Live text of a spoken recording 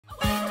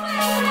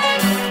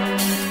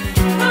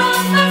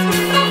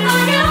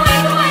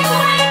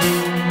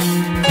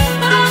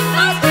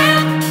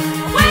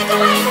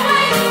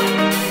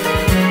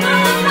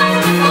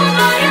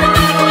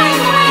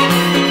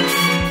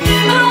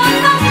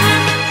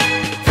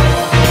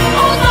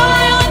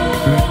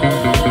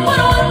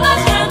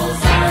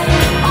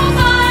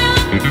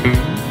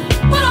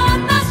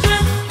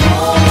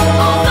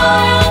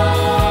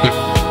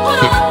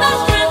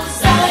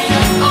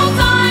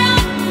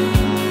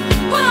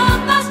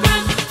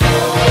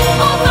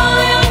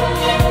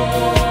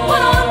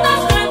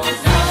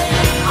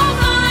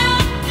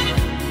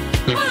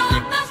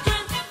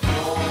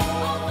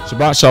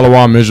Shabbat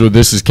Shalom, Israel.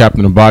 This is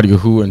Captain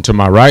Abadiahu, and to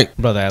my right,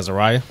 Brother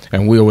Azariah.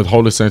 And we are with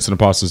Holy Saints and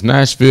Apostles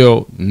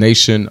Nashville,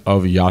 Nation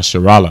of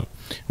Yasharallah.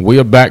 We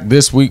are back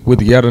this week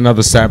with yet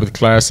another Sabbath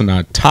class, and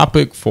our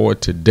topic for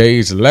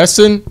today's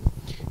lesson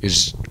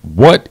is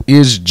what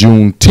is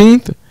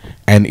Juneteenth,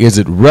 and is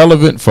it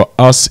relevant for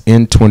us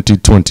in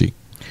 2020?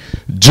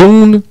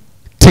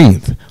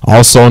 Juneteenth,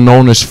 also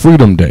known as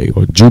Freedom Day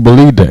or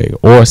Jubilee Day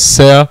or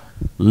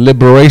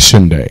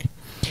Liberation Day,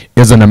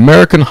 is an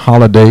American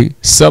holiday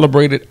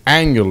celebrated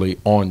annually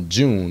on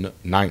June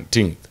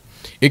 19th.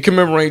 It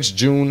commemorates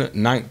June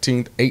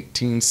 19th,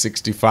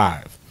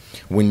 1865,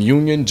 when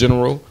Union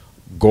General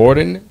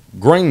Gordon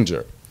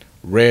Granger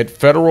read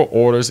federal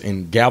orders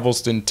in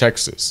Galveston,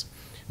 Texas,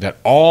 that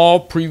all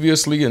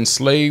previously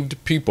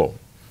enslaved people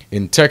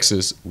in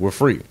Texas were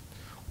free.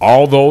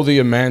 Although the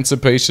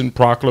Emancipation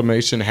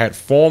Proclamation had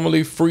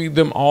formally freed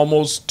them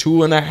almost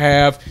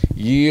 2.5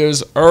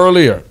 years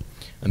earlier,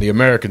 and the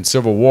American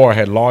Civil War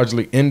had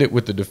largely ended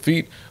with the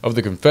defeat of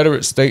the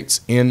Confederate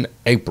States in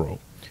April,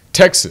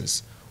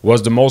 Texas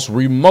was the most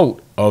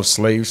remote of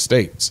slave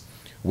states,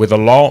 with a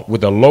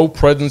low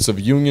presence of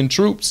Union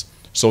troops,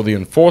 so the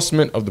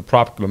enforcement of the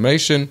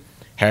proclamation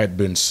had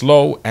been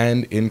slow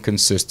and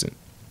inconsistent.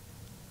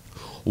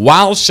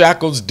 While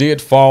shackles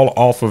did fall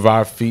off of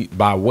our feet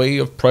by way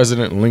of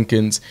President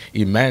Lincoln's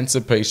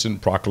Emancipation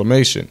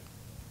Proclamation,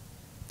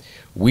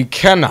 we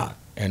cannot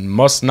and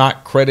must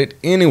not credit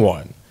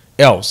anyone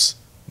else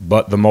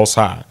but the Most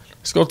High.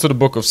 Let's go to the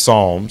book of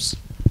Psalms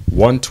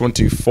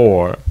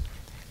 124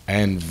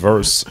 and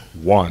verse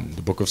 1.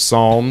 The book of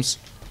Psalms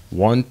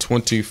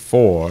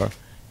 124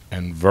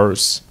 and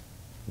verse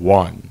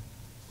 1.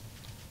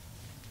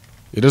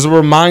 It is a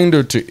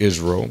reminder to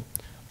Israel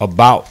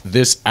about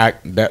this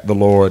act that the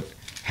Lord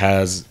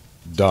has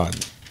done.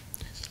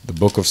 The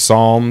book of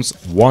Psalms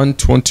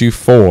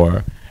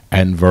 124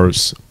 and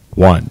verse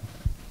 1.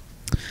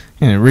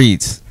 And it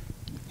reads,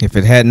 if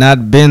it had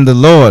not been the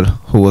Lord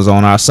who was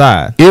on our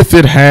side. If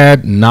it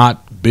had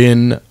not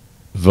been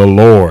the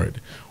Lord.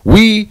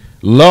 We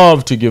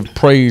love to give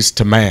praise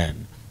to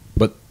man,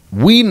 but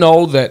we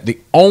know that the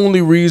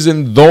only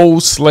reason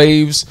those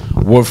slaves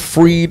were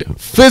freed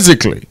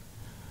physically,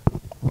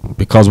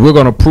 because we're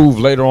going to prove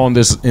later on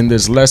in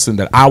this lesson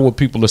that our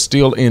people are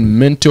still in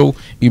mental,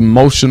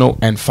 emotional,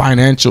 and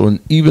financial, and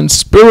even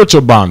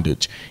spiritual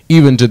bondage.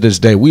 Even to this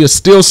day, we are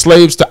still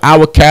slaves to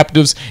our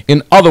captives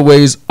in other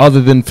ways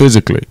other than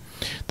physically.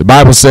 The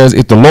Bible says,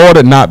 if it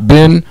had not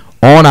been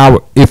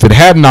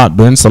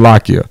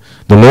Salakia,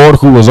 the Lord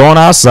who was on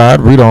our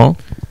side, read on.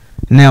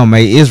 Now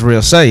may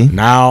Israel say.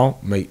 Now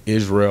may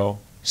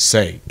Israel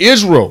say.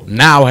 Israel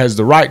now has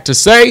the right to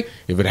say,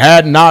 if it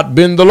had not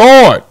been the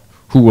Lord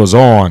who was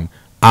on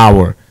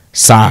our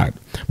side.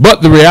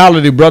 But the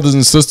reality, brothers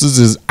and sisters,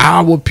 is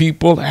our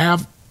people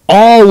have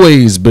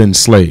always been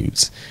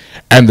slaves.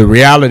 And the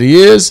reality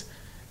is,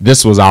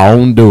 this was our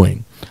own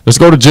doing. Let's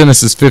go to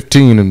Genesis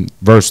 15 and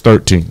verse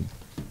 13.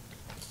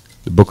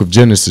 The book of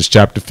Genesis,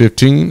 chapter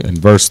 15 and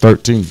verse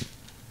 13.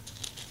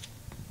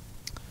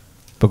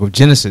 Book of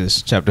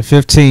Genesis, chapter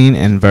 15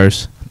 and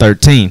verse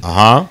 13.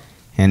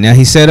 And now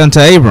he said unto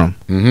Abram,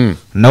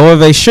 know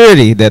of a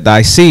surety that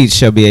thy seed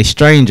shall be a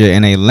stranger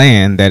in a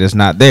land that is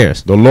not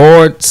theirs. The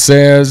Lord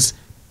says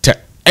to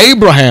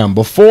Abraham,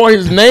 before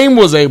his name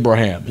was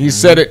Abraham, he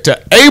said it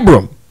to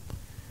Abram,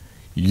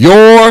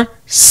 your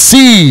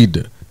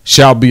seed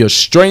shall be a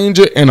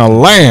stranger in a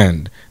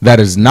land that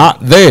is not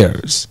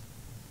theirs.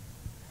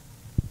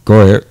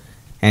 Go ahead.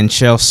 And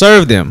shall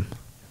serve them,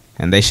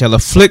 and they shall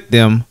afflict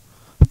them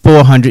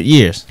 400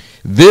 years.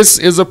 This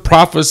is a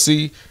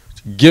prophecy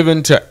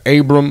given to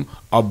Abram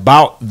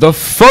about the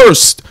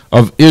first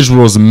of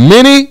Israel's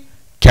many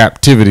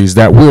captivities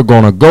that we're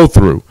going to go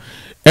through.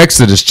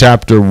 Exodus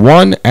chapter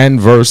 1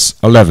 and verse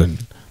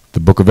 11. The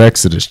book of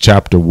Exodus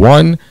chapter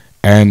 1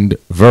 and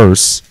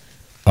verse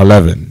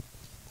 11.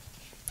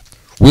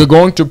 We're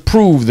going to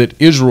prove that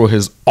Israel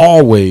has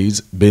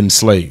always been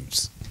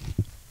slaves.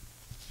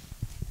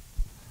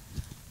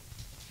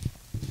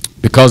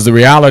 Because the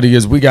reality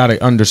is, we got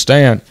to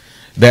understand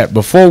that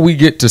before we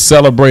get to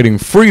celebrating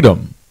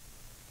freedom,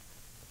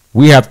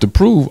 we have to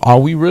prove, are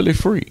we really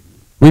free?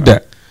 Read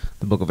that.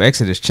 The book of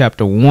Exodus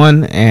chapter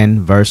 1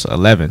 and verse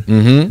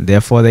 11.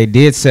 Therefore they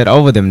did set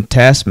over them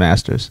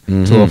taskmasters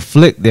to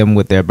afflict them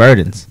with their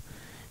burdens.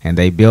 And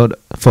they built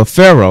for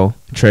Pharaoh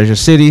treasure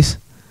cities,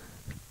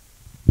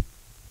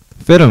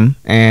 Pithom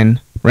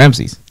and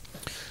Ramses.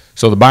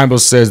 So the Bible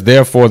says,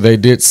 therefore they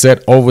did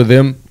set over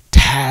them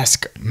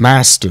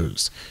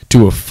taskmasters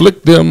to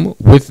afflict them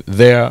with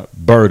their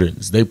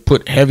burdens. They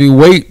put heavy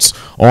weights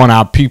on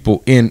our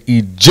people in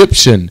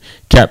Egyptian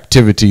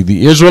captivity.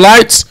 The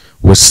Israelites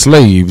were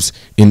slaves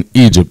in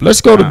Egypt.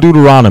 Let's go to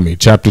Deuteronomy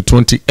chapter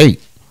 28.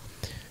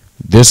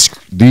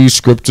 These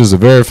scriptures are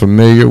very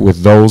familiar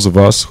with those of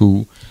us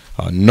who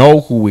know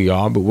who we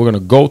are, but we're going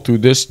to go through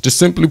this to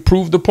simply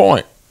prove the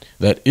point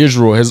that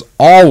Israel has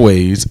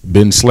always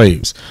been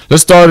slaves.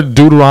 Let's start at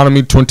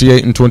Deuteronomy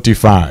 28 and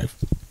 25.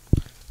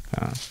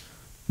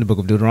 The book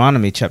of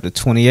Deuteronomy, chapter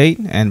 28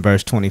 and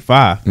verse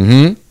 25.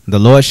 Mm-hmm. The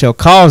Lord shall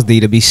cause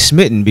thee to be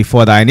smitten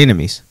before thine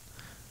enemies.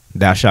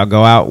 Thou shalt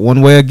go out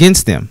one way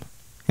against them,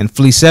 and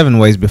flee 7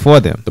 ways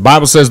before them. The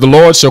Bible says, the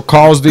Lord shall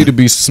cause thee to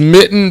be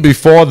smitten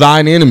before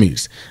thine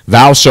enemies.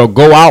 Thou shalt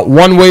go out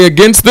one way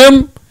against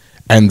them,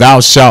 and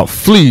thou shalt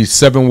flee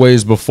 7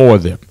 ways before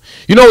them.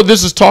 You know what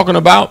this is talking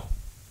about?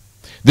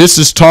 This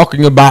is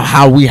talking about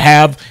how we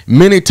have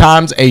many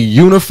times a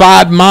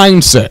unified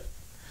mindset,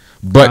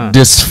 but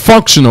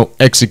dysfunctional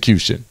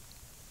execution.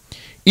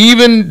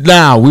 Even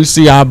now, we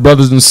see our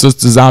brothers and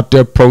sisters out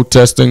there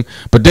protesting,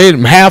 but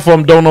half of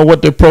them don't know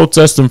what they're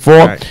protesting for.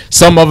 Right.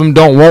 Some of them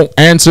don't want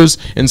answers,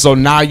 and so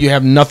now you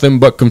have nothing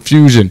but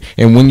confusion.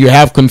 And when you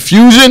have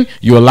confusion,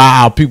 you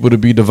allow our people to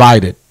be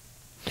divided.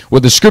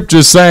 What the scripture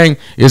is saying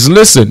is,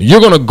 listen,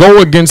 you're going to go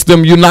against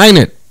them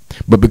united,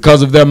 but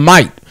because of their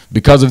might,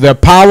 because of their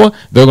power,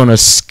 they're going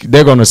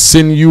to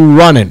send you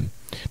running.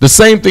 The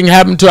same thing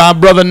happened to our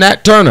brother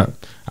Nat Turner.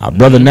 Our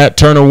brother Nat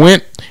Turner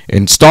went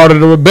and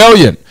started a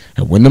rebellion.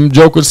 And when them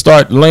jokers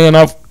start laying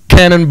off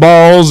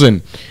cannonballs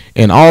and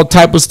all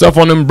type of stuff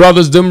on them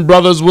brothers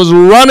was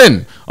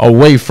running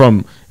away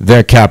from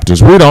their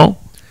captors. We don't.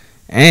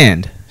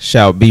 And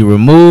shall be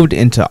removed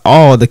into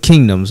all the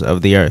kingdoms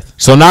of the earth.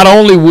 So not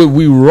only would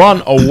we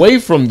run away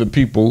from the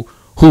people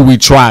who we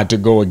tried to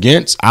go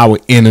against, our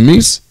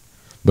enemies,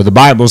 but the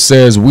Bible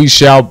says we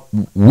shall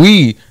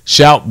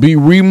be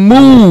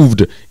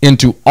removed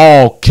into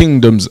all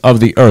kingdoms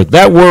of the earth.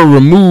 That word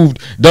removed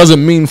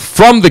doesn't mean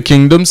from the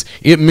kingdoms.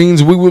 It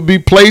means we will be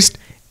placed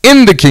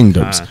in the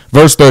kingdoms.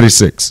 Verse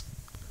 36.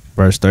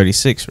 Verse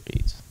 36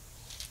 reads,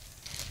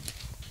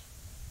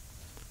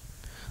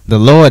 the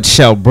Lord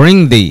shall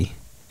bring thee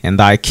and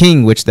thy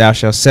king which thou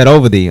shalt set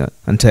over thee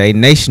unto a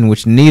nation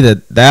which neither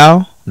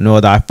thou nor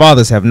thy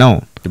fathers have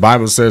known. The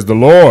Bible says the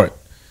Lord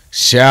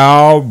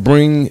shall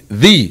bring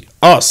thee,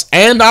 us,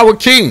 and our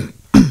king,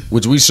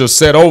 which we shall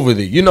set over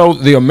thee. You know,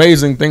 the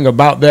amazing thing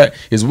about that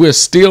is we're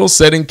still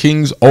setting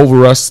kings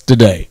over us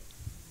today.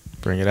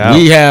 Bring it out.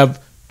 We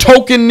have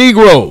token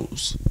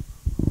Negroes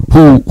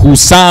who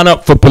sign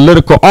up for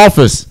political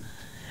office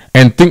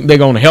and think they're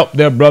going to help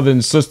their brother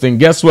and sister. And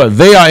guess what?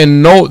 They are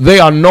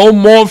no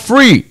more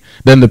free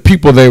than the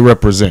people they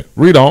represent.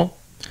 Read on.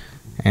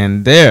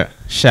 And there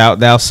shalt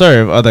thou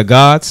serve other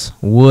gods,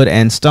 wood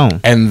and stone.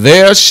 And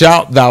there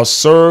shalt thou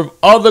serve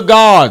other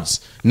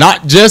gods,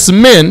 not just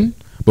men,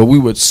 but we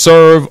would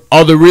serve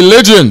other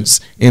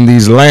religions in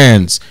these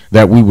lands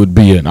that we would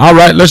be in. All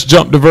right, let's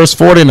jump to verse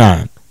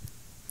 49.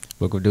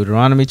 Book of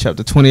Deuteronomy,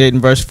 chapter 28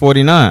 and verse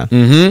 49.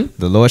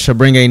 The Lord shall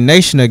bring a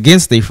nation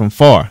against thee from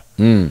far,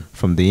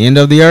 from the end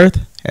of the earth,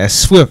 as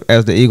swift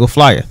as the eagle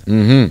flieth.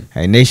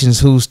 A nation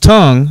whose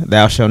tongue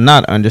thou shalt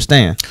not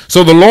understand.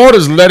 So the Lord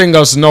is letting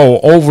us know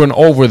over and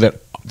over that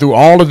through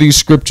all of these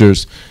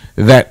scriptures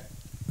that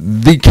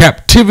the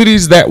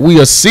captivities that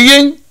we are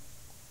seeing,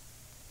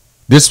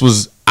 this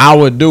was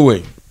our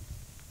doing.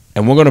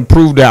 And we're going to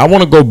prove that. I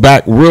want to go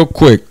back real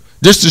quick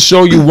just to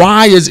show you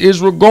why is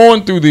Israel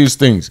going through these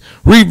things.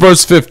 Read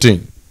verse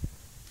 15.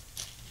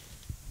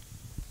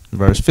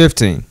 Verse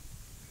 15.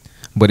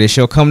 But it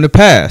shall come to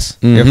pass,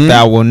 if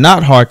thou wilt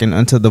not hearken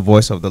unto the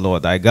voice of the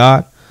Lord thy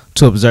God,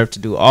 to observe to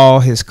do all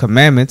his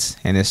commandments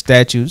and his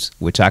statutes,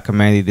 which I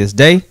command thee this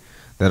day,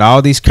 that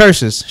all these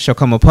curses shall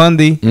come upon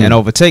thee and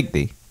overtake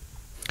thee.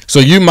 So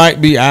you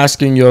might be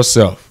asking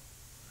yourself,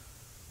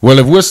 well,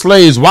 if we're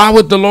slaves, why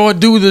would the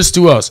Lord do this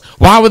to us?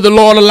 Why would the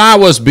Lord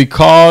allow us?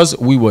 Because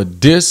we were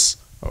disobedient.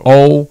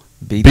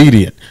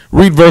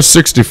 Read verse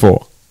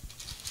 64.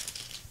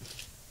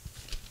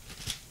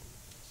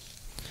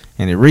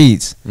 And it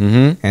reads,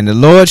 And the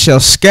Lord shall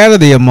scatter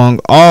thee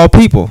among all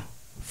people,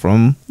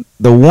 from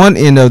the one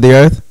end of the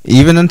earth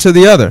even unto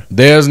the other.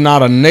 There's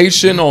not a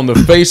nation on the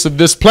face of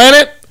this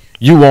planet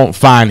you won't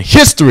find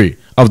history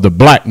of the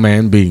black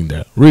man being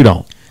there. Read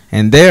on.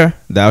 And there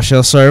thou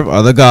shalt serve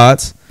other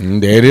gods.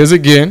 And there it is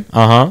again.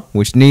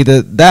 Which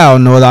neither thou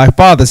nor thy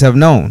fathers have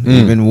known,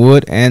 even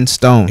wood and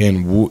stone.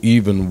 And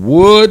even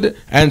wood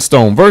and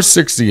stone. Verse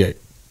 68.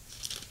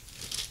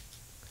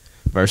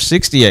 Verse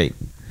 68.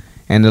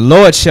 And the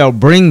Lord shall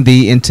bring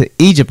thee into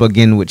Egypt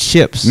again with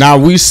ships. Now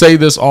we say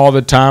this all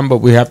the time, but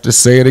we have to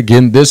say it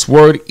again. This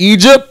word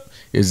Egypt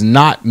is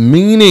not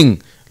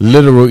meaning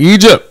literal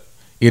Egypt.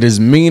 It is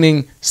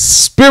meaning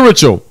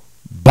spiritual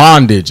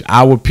bondage.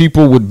 Our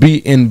people would be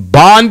in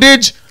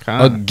bondage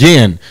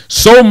again.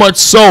 So much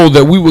so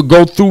that we would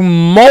go through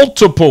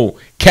multiple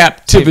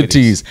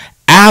captivities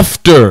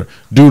after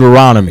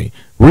Deuteronomy.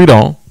 Read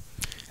on.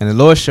 And the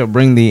Lord shall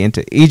bring thee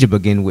into Egypt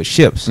again with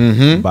ships,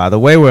 by the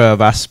way whereof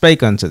I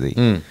spake unto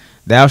thee.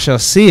 Thou shalt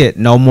see it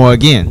no more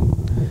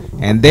again.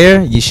 And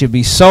there ye should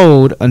be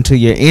sold unto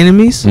your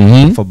enemies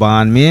for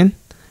bondmen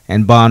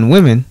and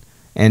bondwomen,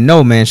 and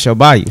no man shall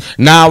buy you.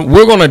 Now,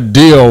 we're going to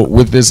deal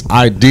with this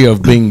idea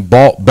of being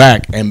bought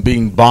back and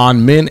being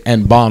bondmen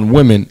and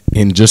bondwomen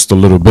in just a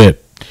little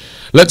bit.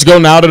 Let's go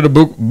now to the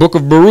book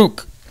of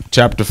Baruch,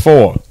 chapter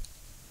 4.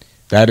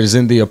 That is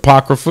in the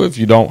Apocrypha. If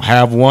you don't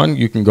have one,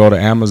 you can go to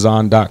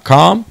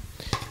Amazon.com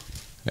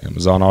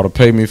Amazon ought to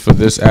pay me for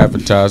this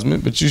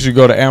advertisement, but you should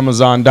go to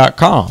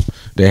Amazon.com.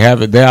 They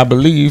have it there, I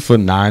believe, for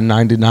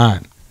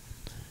 $9.99.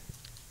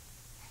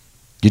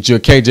 Get you a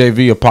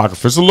KJV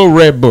Apocrypha. It's a little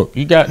red book.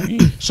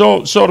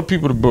 Show the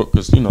people the book,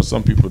 because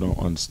some people don't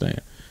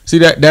understand. See,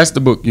 that's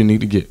the book you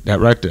need to get. That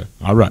right there.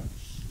 All right.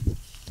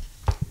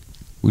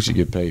 We should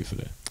get paid for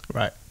that.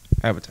 Right.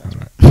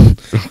 Advertisement. All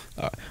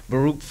right.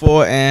 Baruch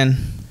 4 and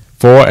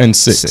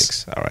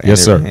 6. All right.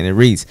 Yes, sir. And it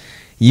reads,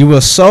 "You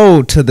were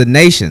sold to the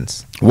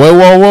nations."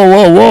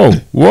 Whoa.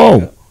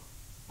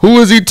 Who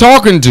is he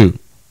talking to?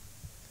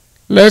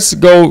 Let's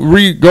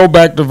go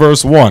back to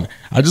verse 1.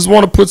 I just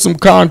want to put some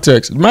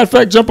context. Matter of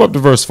fact, jump up to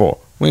verse 4.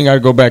 We ain't got to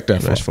go back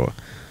that far. Verse 4.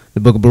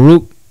 The book of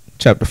Baruch,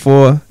 chapter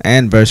 4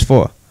 and verse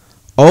 4.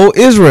 O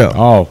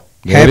Israel,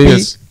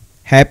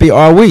 happy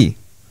are we,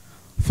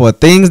 for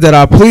things that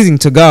are pleasing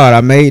to God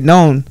are made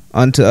known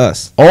unto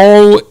us.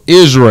 O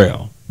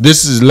Israel.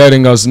 This is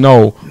letting us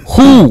know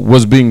who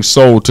was being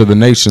sold to the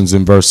nations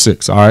in verse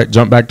 6. All right,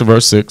 jump back to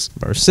verse 6.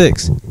 Verse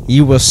 6.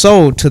 You were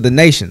sold to the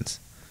nations,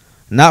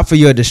 not for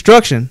your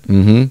destruction,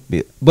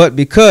 but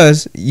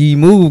because ye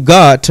moved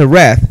God to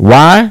wrath.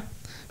 Why?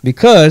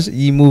 Because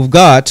ye moved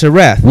God to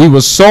wrath. We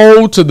were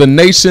sold to the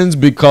nations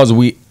because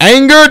we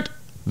angered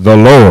the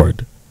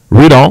Lord.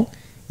 Read on.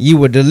 Ye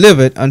were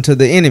delivered unto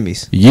the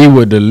enemies. Ye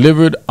were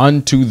delivered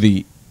unto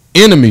the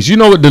enemies. You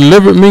know what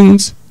delivered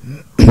means?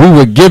 We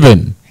were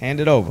given.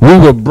 Handed over. We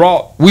were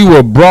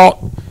brought.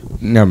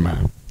 Never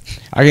mind.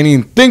 I can't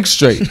even think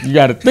straight. You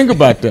got to think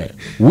about that.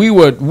 We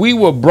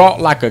were brought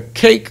like a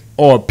cake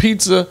or a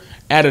pizza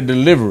at a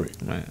delivery.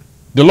 Right.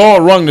 The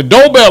Lord rung the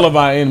doorbell of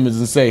our enemies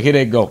and say, "Here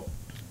they go.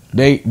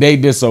 They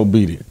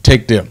disobedient.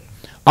 Take them."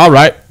 All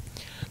right.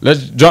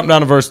 Let's jump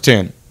down to verse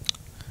 10.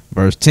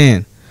 Verse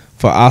 10.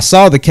 For I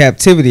saw the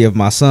captivity of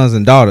my sons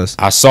and daughters.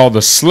 I saw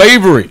the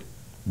slavery,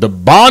 the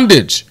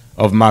bondage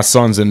of my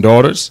sons and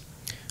daughters.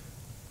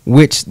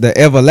 Which the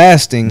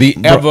everlasting.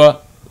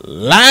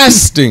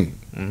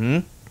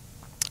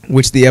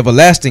 Which the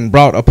everlasting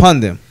brought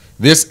upon them.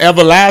 This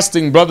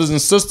everlasting, brothers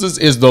and sisters,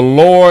 is the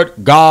Lord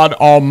God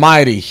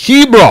Almighty.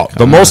 He brought,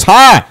 the Most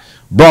High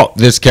brought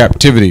this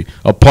captivity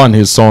upon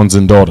his sons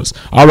and daughters.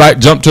 All right,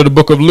 jump to the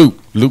book of Luke.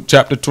 Luke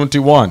chapter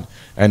 21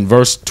 and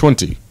verse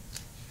 20.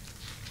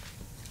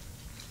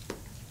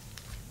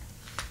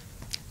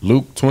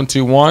 Luke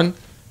 21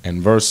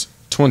 and verse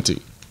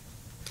 20.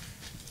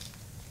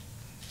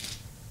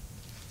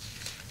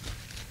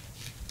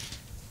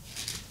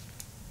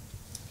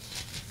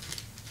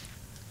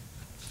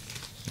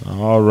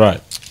 All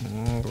right.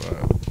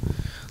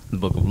 The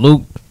book of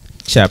Luke,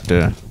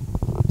 chapter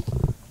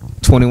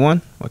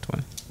 21. What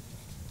 20?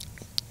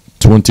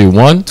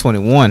 21.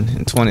 21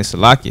 and 20.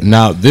 Salakia.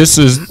 Now this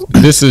is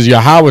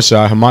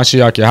Yahushua,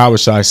 Hamashiach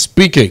Yahushua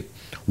speaking.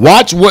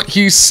 Watch what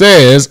he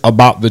says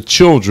about the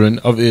children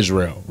of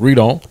Israel. Read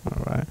on.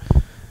 All right.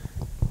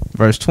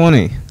 Verse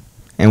 20.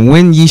 And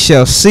when ye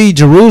shall see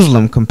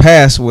Jerusalem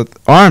compassed with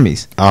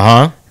armies,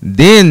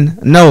 then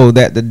know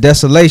that the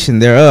desolation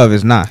thereof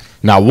is nigh.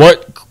 Now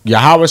what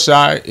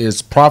Yahushua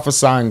is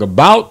prophesying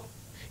about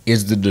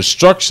is the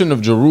destruction of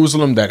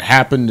Jerusalem that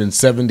happened in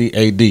 70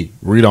 AD.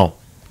 Read on.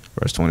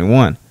 Verse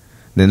 21.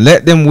 Then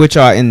let them which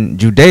are in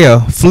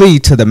Judea flee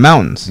to the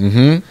mountains,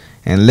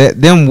 and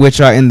let them which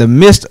are in the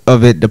midst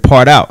of it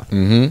depart out,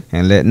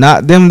 and let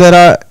not them that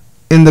are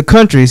in the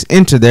countries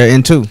enter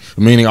thereinto.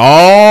 Meaning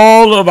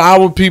all of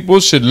our people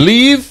should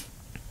leave,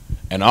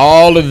 and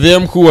all of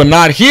them who are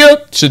not here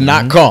should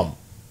not come.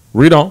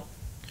 Read on.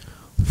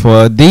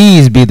 For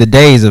these be the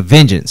days of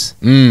vengeance,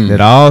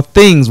 that all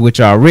things which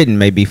are written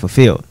may be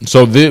fulfilled.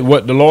 So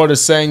what the Lord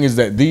is saying is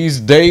that these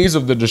days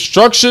of the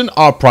destruction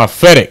are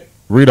prophetic.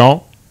 Read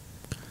on.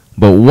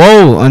 But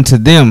woe unto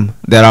them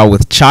that are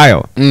with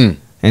child,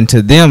 and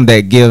to them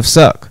that give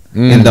suck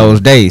in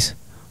those days.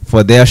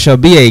 For there shall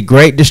be a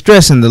great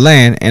distress in the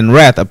land, and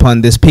wrath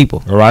upon this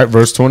people. All right,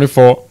 verse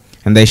 24.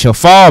 And they shall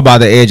fall by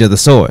the edge of the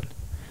sword,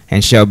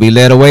 and shall be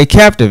led away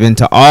captive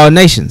into all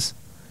nations.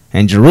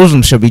 And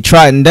Jerusalem shall be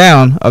trodden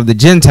down of the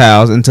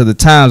Gentiles until the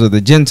times of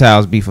the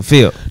Gentiles be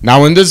fulfilled.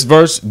 Now in this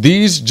verse,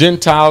 these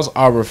Gentiles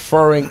are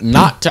referring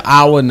not to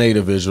our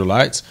native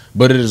Israelites,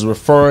 but it is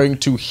referring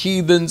to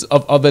heathens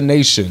of other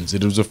nations.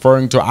 It is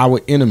referring to our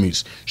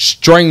enemies,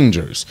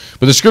 strangers.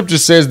 But the scripture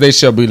says they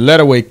shall be led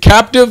away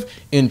captive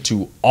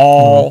into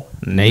all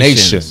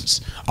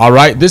nations. All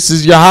right, this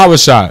is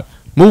Yahushua.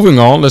 Moving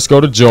on, let's go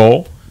to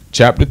Joel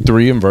chapter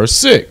 3 and verse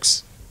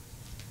 6.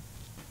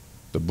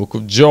 The book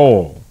of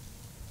Joel.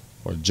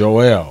 Or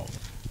Joel.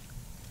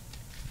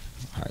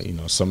 You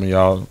know, some of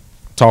y'all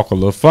talk a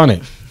little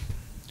funny.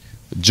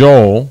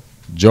 Joel,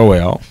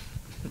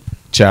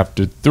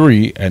 chapter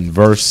 3 and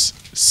verse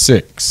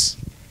 6.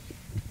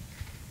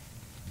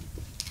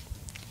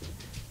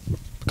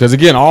 Because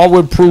again, all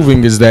we're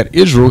proving is that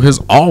Israel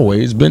has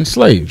always been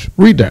slaves.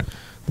 Read that.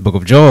 The book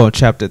of Joel,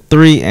 chapter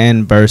 3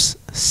 and verse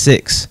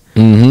 6.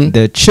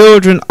 The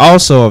children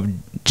also of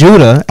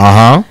Judah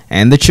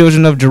and the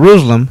children of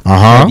Jerusalem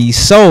have ye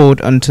sold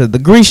unto the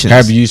Grecians.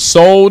 Have ye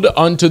sold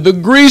unto the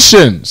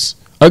Grecians.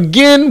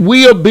 Again,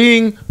 we are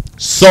being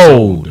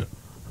sold.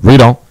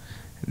 Read on.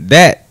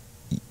 That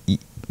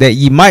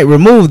ye might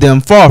remove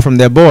them far from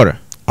their border.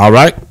 All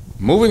right,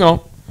 moving on.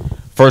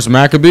 First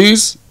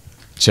Maccabees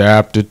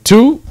chapter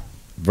 2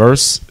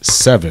 verse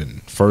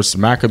 7. First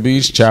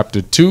Maccabees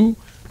chapter 2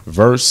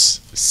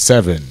 verse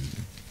 7.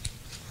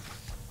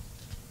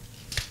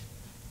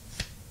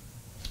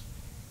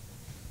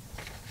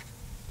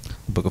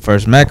 Book of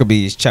First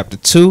Maccabees chapter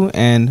 2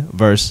 and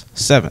verse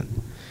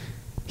 7.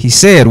 He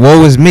said,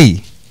 Woe is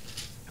me,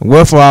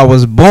 wherefore I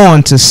was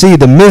born to see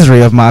the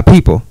misery of my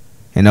people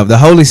and of the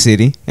holy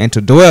city, and to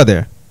dwell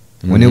there,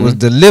 when it was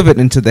delivered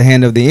into the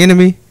hand of the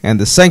enemy, and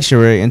the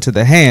sanctuary into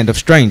the hand of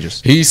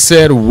strangers. He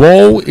said,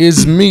 Woe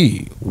is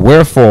me,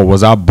 wherefore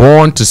was I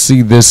born to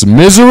see this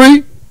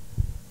misery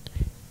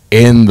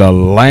in the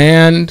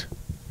land,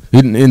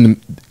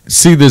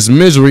 see this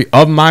misery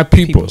of my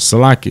people.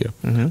 Salakia,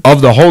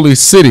 of the holy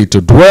city,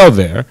 to dwell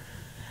there,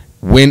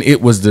 when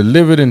it was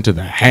delivered into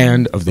the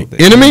hand of the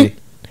enemy,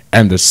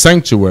 and the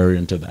sanctuary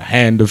into the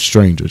hand of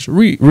strangers.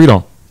 Read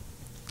on.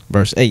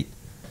 Verse 8.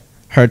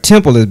 Her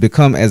temple is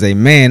become as a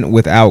man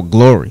without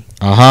glory.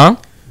 Her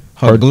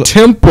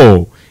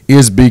temple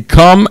is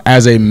become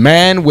as a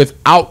man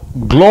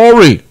without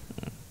glory.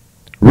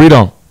 Read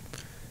on.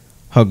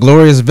 Her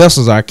glorious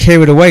vessels are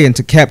carried away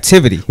into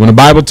captivity. When the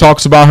Bible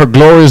talks about her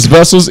glorious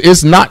vessels,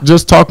 it's not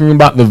just talking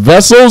about the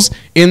vessels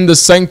in the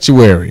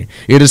sanctuary.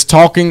 It is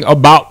talking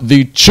about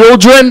the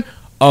children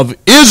of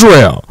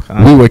Israel.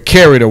 We were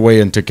carried away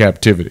into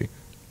captivity.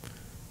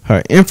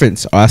 Her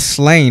infants are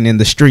slain in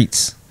the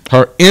streets.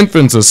 Her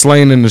infants are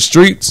slain in the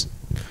streets.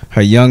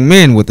 Her young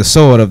men with the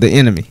sword of the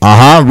enemy.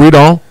 Read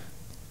on.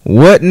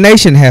 What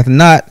nation hath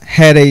not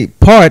had a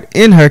part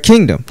in her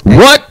kingdom?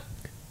 What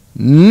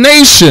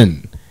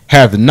nation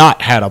hath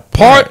not had a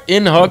part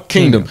in her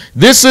kingdom?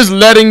 This is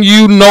letting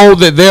you know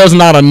that there's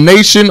not a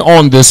nation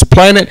on this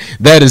planet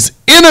that is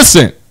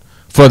innocent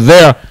for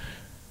their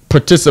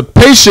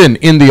participation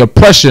in the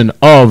oppression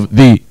of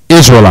the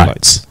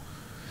Israelites.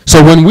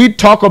 So when we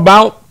talk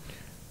about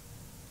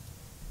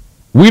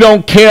we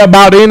don't care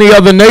about any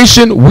other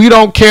nation, we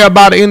don't care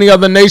about any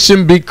other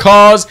nation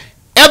because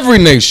every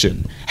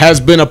nation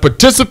has been a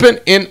participant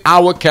in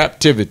our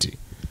captivity.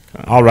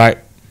 All right.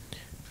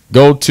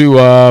 Go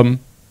to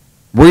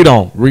read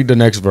on. Read the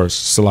next verse.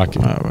 Salaki.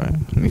 All right.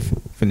 Let me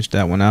finish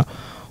that one out.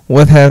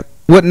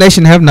 What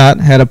nation have not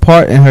had a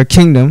part in her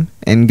kingdom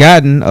and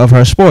gotten of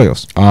her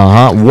spoils?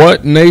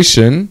 What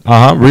nation?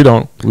 Read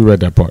on. We read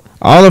that part.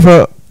 All of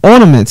her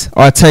ornaments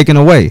are taken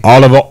away.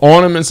 All of her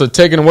ornaments are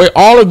taken away.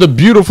 All of the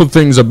beautiful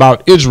things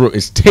about Israel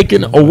is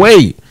taken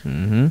away.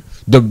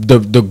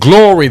 The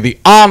glory, the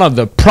honor,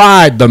 the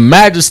pride, the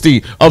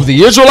majesty of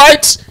the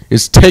Israelites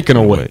is taken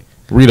away.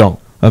 Read on.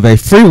 Of a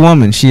free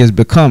woman she has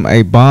become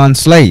a bond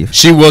slave.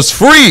 She was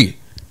free,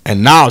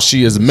 and now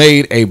she is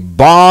made a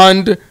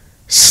bond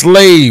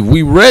slave.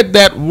 We read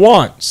that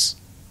once.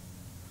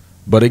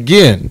 But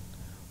again,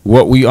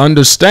 what we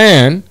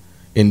understand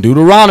in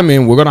Deuteronomy,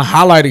 and we're going to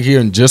highlight it here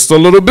in just a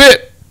little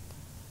bit,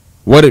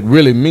 what it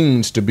really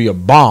means to be a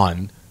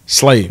bond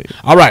slave.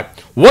 All right.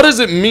 What does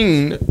it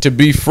mean to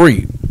be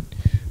free?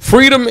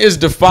 Freedom is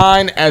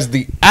defined as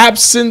the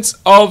absence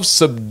of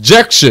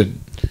subjection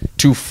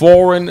to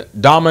foreign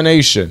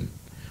domination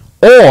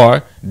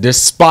or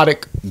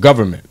despotic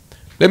government.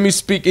 Let me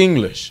speak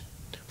English.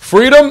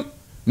 Freedom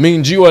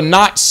means you are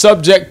not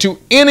subject to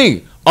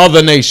any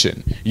other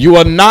nation. You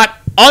are not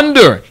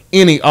under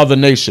any other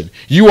nation.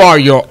 You are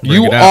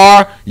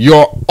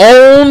your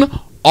own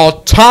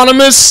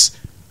autonomous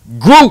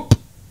group.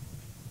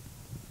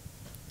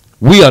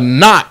 We are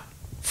not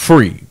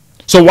free.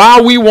 So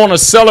while we want to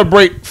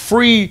celebrate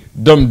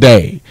Freedom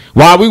Day,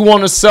 while we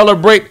want to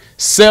celebrate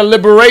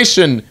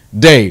Liberation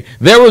Day,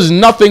 there is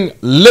nothing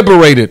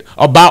liberated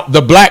about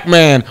the black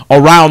man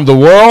around the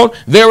world.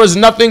 There is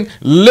nothing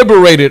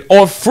liberated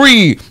or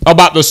free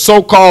about the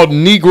so-called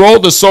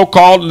Negro, the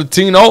so-called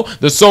Latino,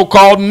 the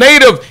so-called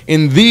Native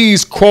in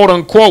these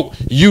quote-unquote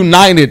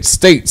United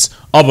States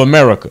of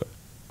America.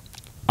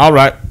 All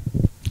right.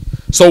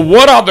 So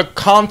what are the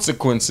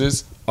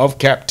consequences of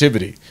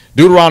captivity?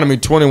 Deuteronomy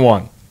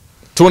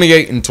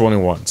 28 and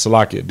 21.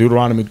 Salakia.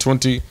 Deuteronomy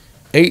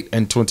 28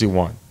 and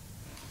 21.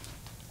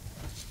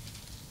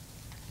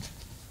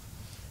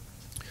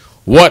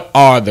 What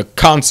are the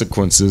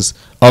consequences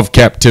of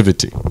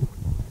captivity?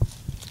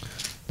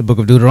 The book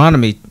of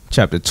Deuteronomy,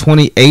 chapter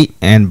 28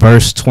 and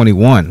verse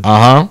 21.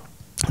 The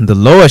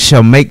Lord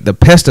shall make the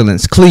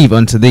pestilence cleave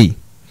unto thee.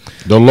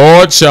 The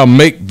Lord shall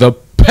make the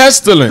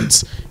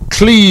pestilence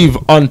cleave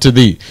unto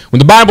thee. When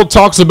the Bible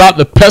talks about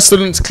the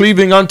pestilence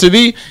cleaving unto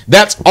thee,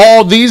 that's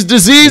all these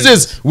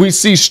diseases we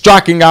see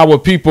striking our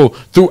people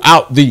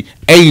throughout the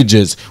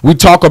ages. We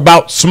talk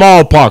about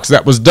smallpox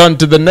that was done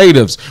to the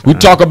natives. We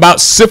talk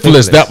about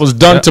syphilis that was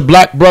done to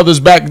black brothers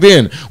back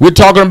then. We're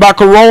talking about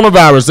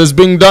coronavirus that's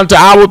being done to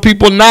our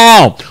people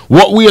now.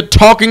 What we are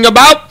talking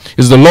about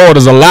is the Lord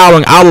is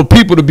allowing our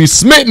people to be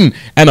smitten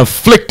and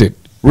afflicted.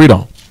 Read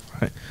on.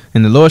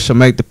 And the Lord shall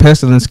make the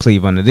pestilence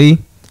cleave unto thee,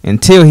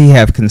 until he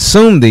have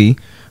consumed thee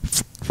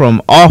from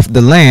off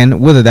the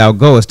land whither thou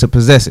goest to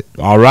possess it.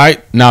 All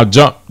right. Now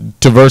jump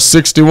to verse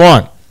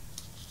 61.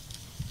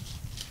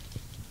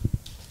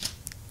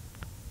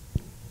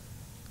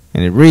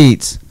 And it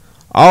reads,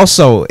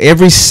 also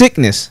every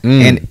sickness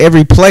and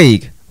every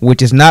plague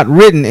which is not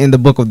written in the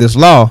book of this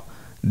law,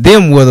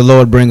 them will the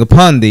Lord bring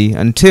upon thee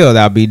until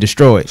thou be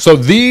destroyed. So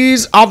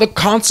these are the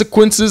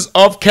consequences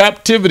of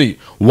captivity.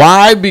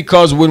 Why?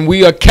 Because when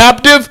we are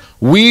captive,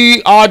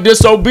 we are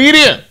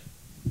disobedient.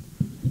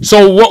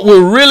 So what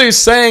we're really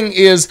saying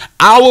is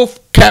our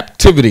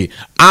captivity,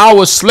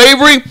 our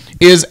slavery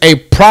is a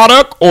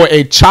product or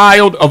a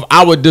child of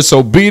our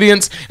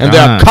disobedience. And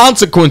there are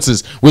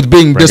consequences with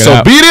being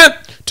disobedient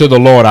to the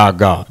Lord our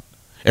God.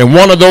 And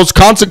one of those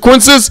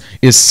consequences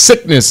is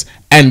sickness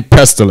and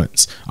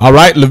pestilence. All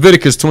right,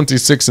 Leviticus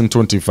 26 and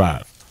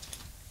 25.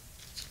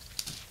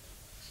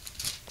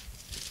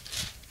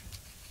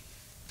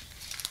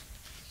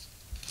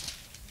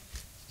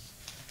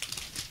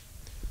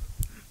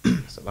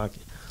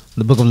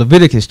 The book of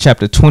Leviticus,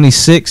 chapter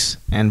 26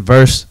 and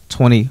verse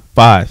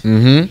 25.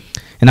 And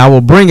I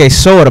will bring a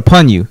sword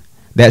upon you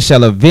that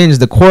shall avenge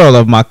the quarrel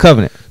of my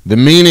covenant. The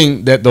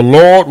meaning that the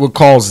Lord will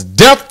cause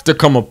death to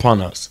come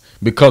upon us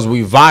because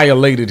we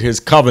violated his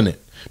covenant.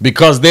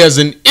 Because there's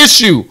an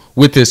issue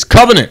with his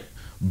covenant.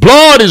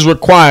 Blood is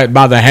required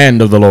by the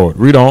hand of the Lord.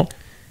 Read on.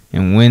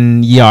 And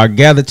when ye are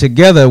gathered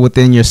together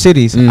within your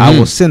cities, I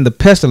will send the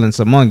pestilence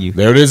among you.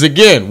 There it is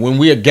again. When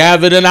we are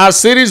gathered in our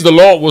cities, the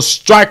Lord will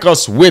strike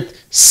us with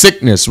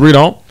sickness. Read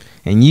on.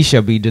 And ye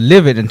shall be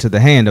delivered into the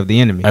hand of the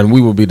enemy. And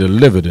we will be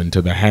delivered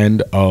into the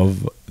hand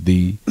of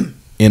the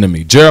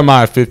enemy.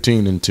 Jeremiah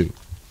 15 and 2.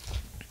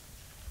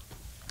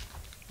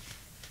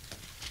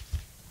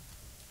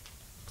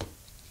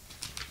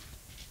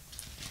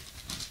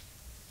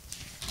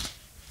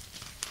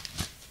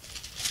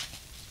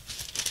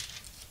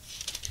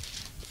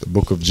 The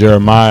book of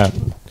Jeremiah,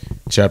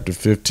 chapter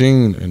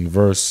 15 and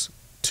verse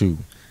 2.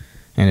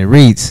 And it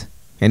reads,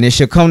 and it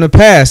shall come to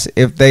pass,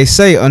 if they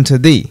say unto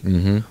thee,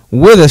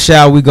 whither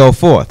shall we go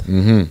forth?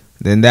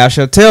 Then thou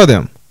shalt tell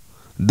them,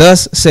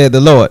 thus saith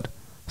the Lord,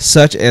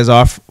 such as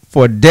are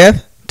for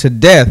death to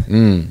death,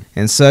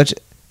 and such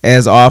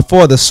as are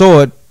for the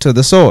sword to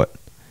the sword,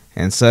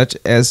 and such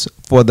as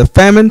for the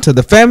famine to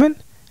the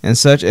famine, and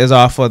such as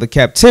are for the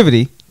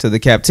captivity to the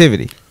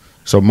captivity.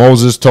 So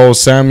Moses told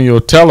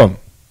Samuel, tell them,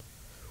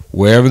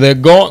 wherever they're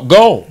going,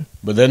 go.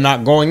 But they're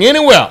not going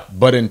anywhere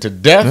but into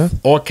death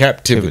or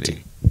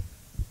captivity.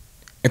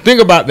 And think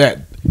about that.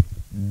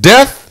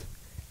 Death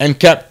and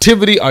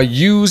captivity are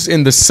used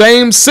in the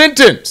same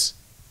sentence.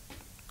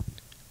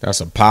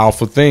 That's a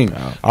powerful thing.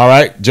 Wow. All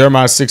right,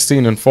 Jeremiah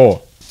 16 and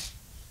 4.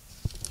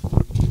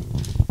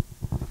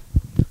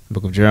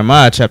 Book of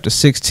Jeremiah, chapter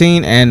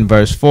 16 and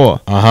verse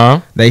 4.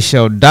 They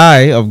shall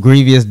die of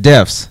grievous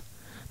deaths.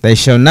 They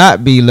shall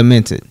not be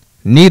lamented,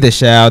 neither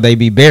shall they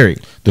be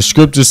buried. The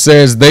scripture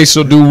says they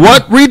shall do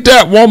what? Read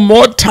that one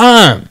more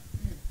time.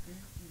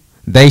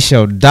 They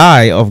shall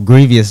die of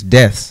grievous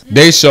deaths.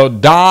 They shall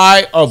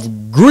die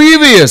of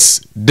grievous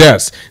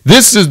deaths.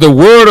 This is the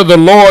word of the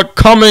Lord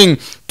coming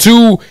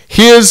to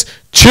his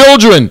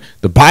children.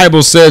 The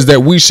Bible says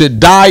that we should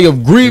die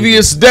of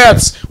grievous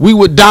deaths. We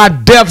would die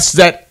deaths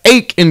that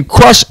ache and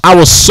crush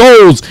our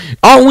souls.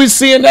 Aren't we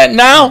seeing that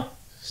now?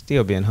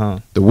 Still being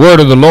hung. The word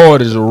of the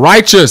Lord is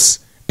righteous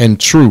and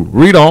true.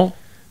 Read on.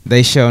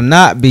 They shall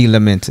not be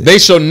lamented. They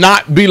shall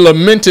not be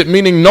lamented,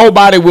 meaning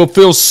nobody will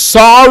feel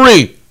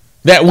sorry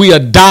that we are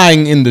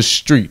dying in the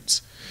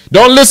streets.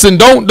 Don't listen.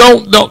 Don't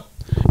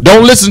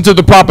listen to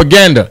the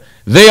propaganda.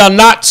 They are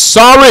not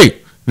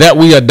sorry that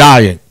we are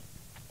dying.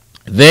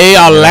 They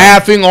are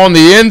laughing on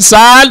the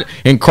inside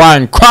and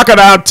crying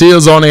crocodile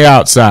tears on the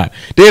outside.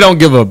 They don't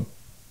give a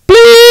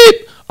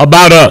bleep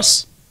about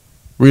us.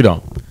 Read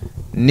on.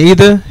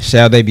 Neither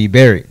shall they be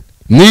buried.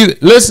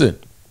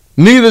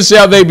 Neither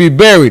shall they be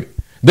buried.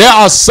 There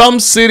are some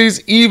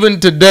cities even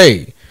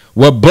today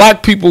where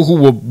black people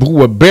who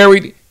were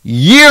buried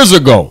years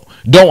ago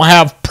don't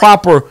have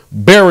proper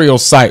burial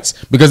sites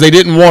because they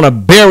didn't want to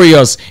bury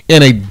us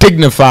in a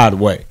dignified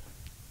way.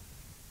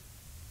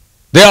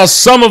 There are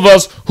some of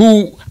us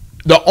who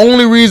the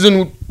only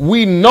reason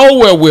we know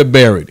where we're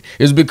buried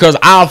is because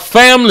our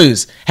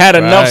families had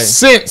enough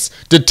sense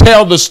to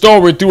tell the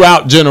story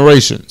throughout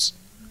generations.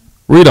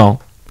 Read on.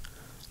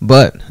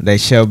 But they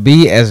shall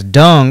be as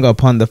dung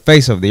upon the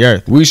face of the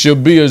earth. We shall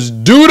be as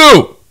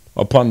doo-doo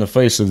upon the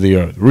face of the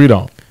earth. Read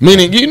on.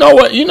 Meaning, you know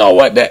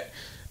what that...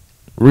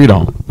 Read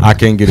on. I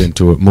can't get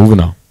into it. Moving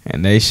on.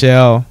 And they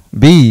shall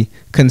be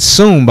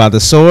consumed by the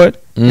sword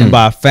and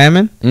by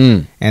famine,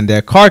 and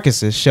their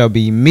carcasses shall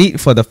be meat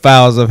for the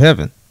fowls of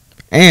heaven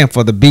and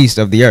for the beasts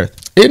of the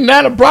earth. Isn't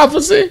that a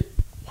prophecy?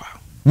 Wow.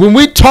 When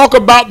we talk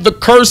about the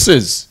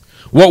curses,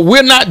 what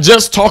we're not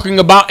just talking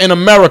about in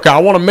America. I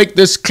want to make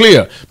this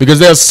clear because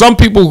there's some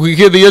people who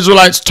hear the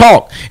Israelites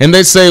talk and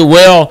they say,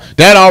 well,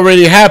 that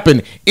already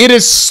happened. It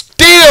is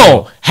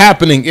still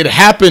happening. It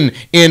happened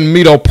in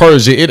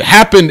Medo-Persia. It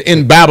happened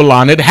in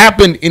Babylon. It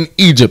happened in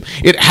Egypt.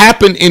 It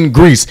happened in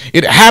Greece.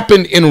 It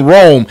happened in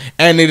Rome.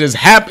 And it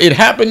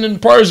happened in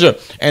Persia.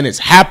 And it's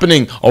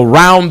happening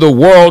around the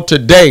world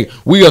today.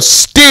 We are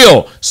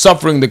still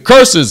suffering the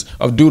curses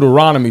of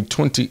Deuteronomy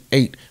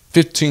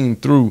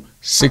 28:15 through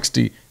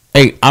 68.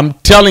 I'm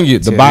telling you,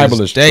 the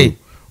Bible is true.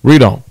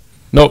 Read on.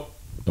 Nope,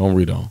 don't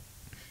read on.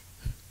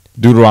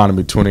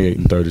 Deuteronomy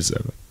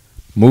 28:37.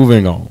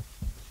 Moving on.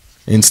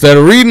 Instead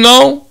of reading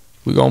on,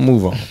 we're going to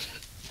move on.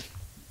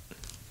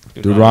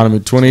 Deuteronomy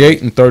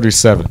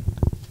 28:37.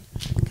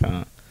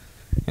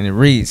 And it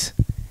reads,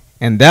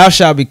 and thou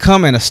shalt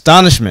become an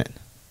astonishment,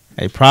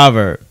 a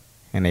proverb,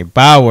 and a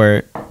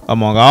byword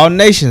among all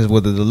nations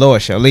whither the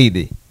Lord shall lead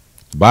thee.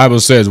 The Bible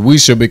says we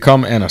shall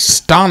become an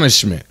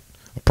astonishment,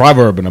 a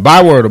proverb, and a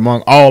byword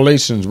among all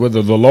nations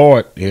whither the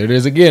Lord, here it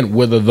is again,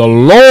 whither the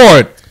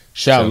Lord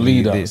shall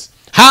lead us.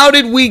 How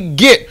did we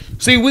get?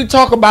 See, we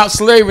talk about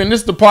slavery, and this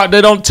is the part they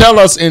don't tell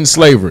us in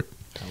slavery.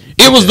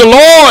 It was the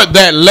Lord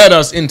that led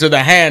us into the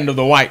hand of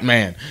the white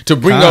man to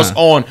bring us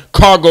on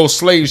cargo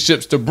slave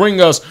ships, to bring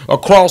us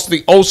across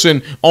the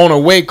ocean on a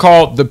way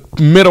called the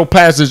Middle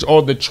Passage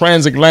or the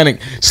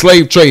transatlantic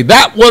slave trade.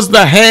 That was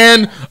the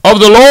hand of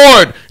the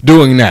Lord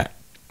doing that.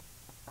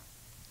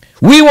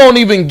 We won't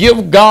even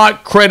give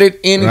God credit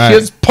in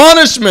his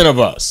punishment of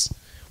us.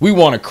 We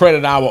want to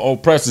credit our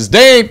oppressors.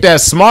 They ain't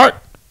that smart.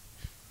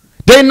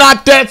 They're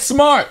not that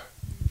smart.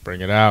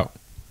 Bring it out.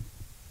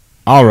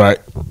 All right.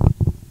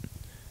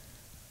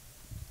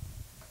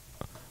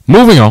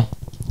 Moving on.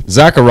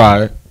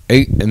 Zechariah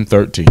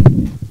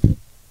 8:13.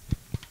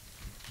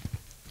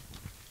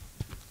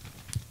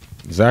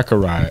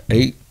 Zechariah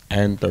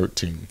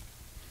 8:13.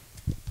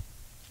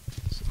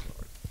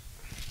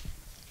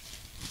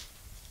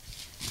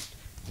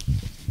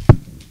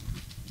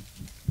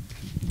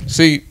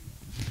 See,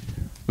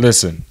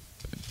 listen.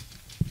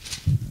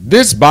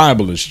 This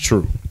Bible is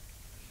true.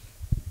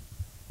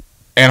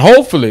 And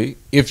hopefully,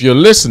 if you're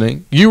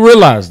listening, you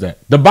realize that.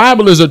 The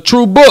Bible is a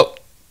true book.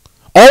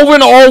 Over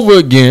and over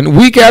again,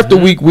 week after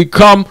week, we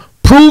come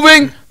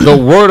proving the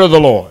word of the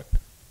Lord.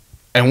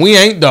 And we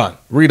ain't done.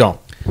 Read on.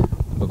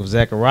 Book of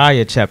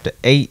Zechariah, chapter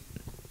 8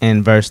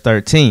 and verse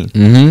 13.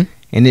 Mm-hmm.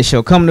 And it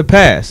shall come to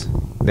pass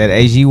that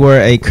as ye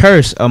were a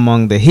curse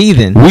among the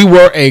heathen. We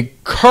were a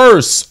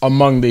curse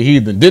among the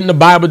heathen. Didn't the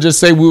Bible just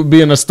say we would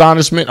be an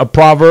astonishment, a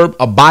proverb,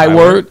 a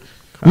byword?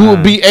 We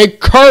will be a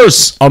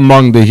curse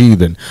among the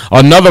heathen.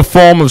 Another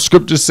form of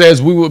scripture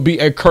says we will be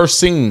a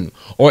cursing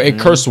or a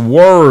curse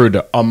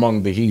word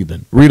among the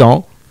heathen. Read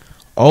on.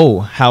 O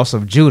house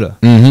of Judah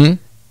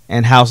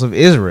and house of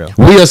Israel.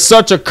 We are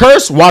such a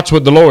curse. Watch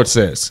what the Lord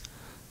says.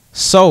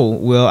 So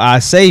will I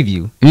save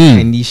you,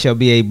 and ye shall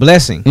be a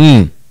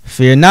blessing.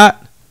 Fear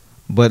not,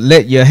 but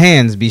let your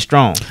hands be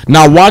strong.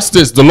 Now watch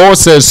this. The Lord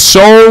says,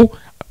 so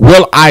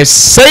will I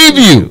save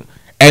you,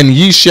 and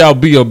ye shall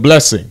be a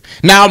blessing.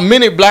 Now,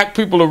 many black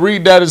people will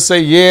read that and say,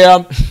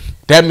 yeah,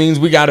 that means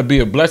we got to be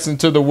a blessing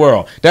to the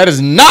world. That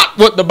is not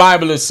what the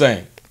Bible is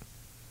saying.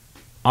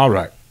 All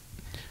right.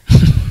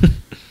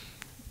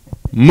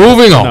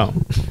 Moving on. No.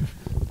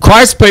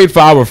 Christ paid for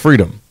our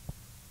freedom,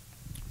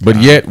 but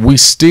yet we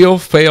still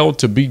fail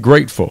to be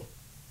grateful.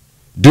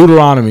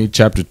 Deuteronomy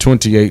chapter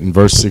 28 and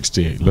verse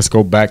 68. Let's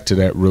go back to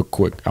that real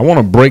quick. I want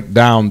to break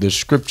down this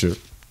scripture.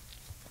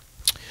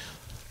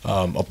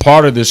 A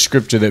part of this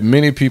scripture that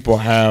many people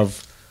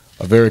have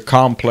a very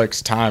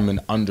complex time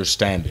in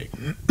understanding.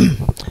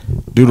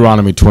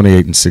 Deuteronomy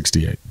 28 and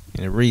 68.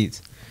 And it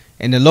reads,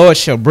 and the Lord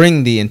shall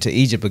bring thee into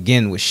Egypt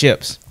again with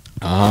ships.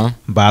 Uh-huh.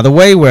 By the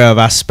way whereof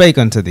I spake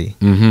unto thee,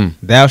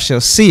 thou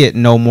shalt see it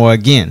no more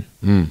again.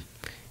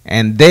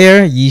 And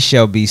there ye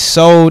shall be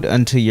sold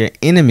unto your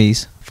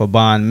enemies for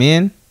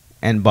bondmen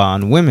and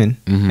bondwomen,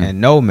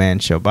 and no man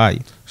shall buy you.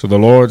 So the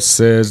Lord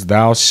says,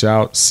 thou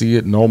shalt see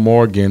it no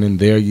more again, and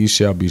there ye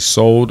shall be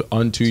sold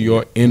unto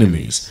your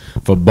enemies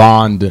for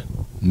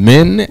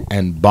bondmen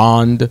and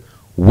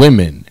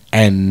bondwomen,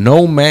 and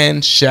no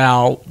man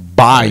shall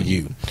buy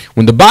you.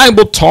 When the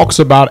Bible talks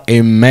about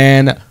a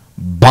man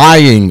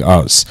buying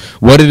us,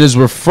 what it is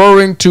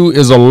referring to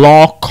is a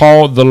law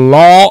called the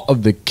law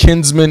of the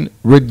kinsman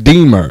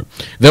redeemer.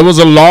 There was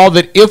a law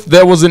that if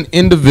there was an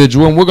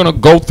individual, and we're going to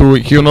go through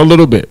it here in a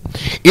little bit,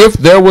 if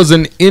there was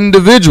an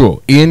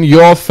individual in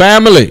your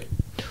family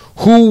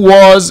who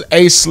was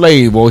a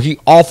slave, or he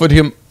offered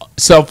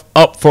himself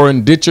up for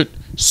indentured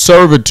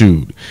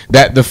servitude,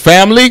 that the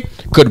family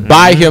could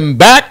buy him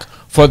back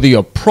for the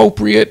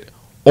appropriate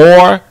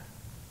or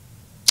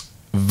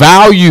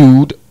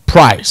valued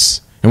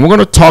price. And we're going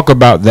to talk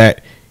about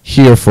that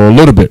here for a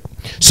little bit.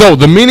 So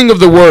the meaning of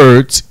the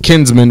words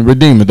kinsman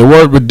redeemer, the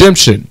word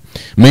redemption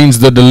means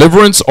the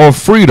deliverance or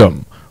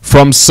freedom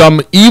from some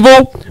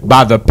evil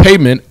by the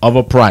payment of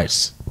a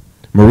price.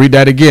 I'm going to read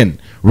that again.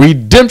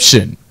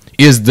 Redemption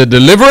is the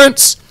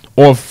deliverance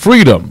or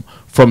freedom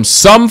from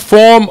some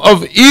form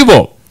of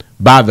evil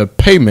by the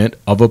payment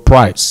of a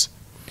price.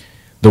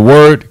 The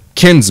word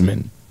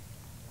kinsman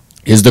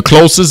is the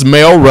closest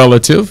male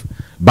relative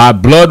by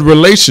blood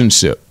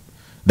relationship.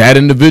 That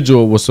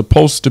individual was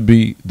supposed to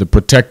be the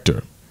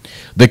protector.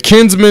 The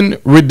kinsman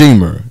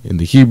redeemer, in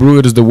the Hebrew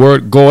it is the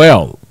word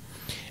goel.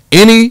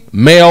 Any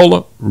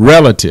male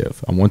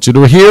relative, I want you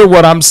to hear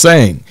what I'm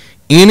saying.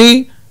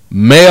 Any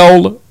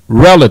male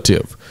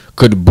relative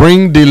could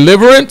bring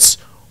deliverance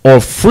or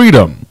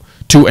freedom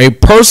to a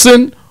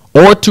person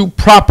or to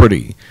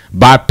property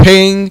by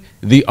paying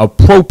the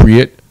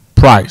appropriate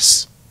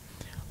price.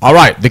 All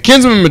right, the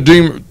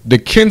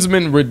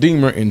kinsman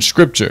redeemer in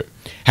Scripture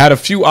had a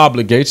few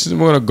obligations.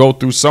 We're going to go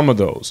through some of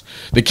those.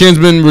 The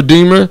kinsman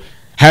redeemer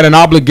had an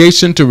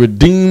obligation to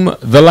redeem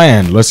the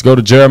land. Let's go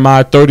to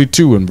Jeremiah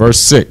 32 and verse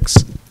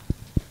 6.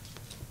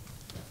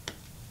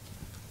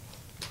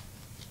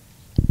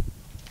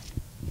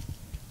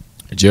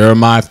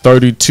 Jeremiah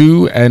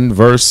 32 and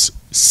verse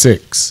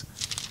 6.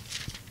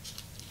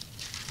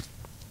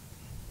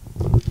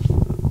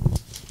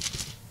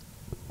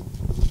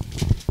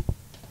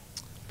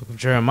 Book of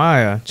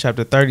Jeremiah,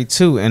 chapter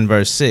 32 and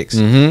verse 6.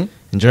 Mm-hmm.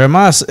 And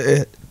Jeremiah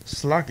said,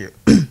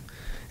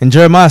 and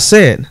Jeremiah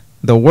said,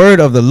 the word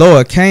of the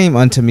Lord came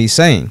unto me,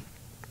 saying,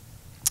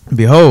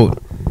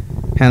 behold,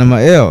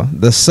 Hanamael,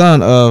 the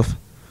son of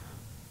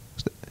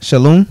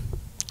Shalom,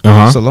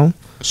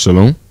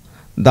 Shalom,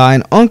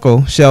 thine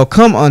uncle shall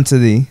come unto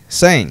thee,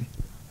 saying,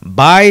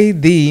 buy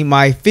thee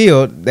my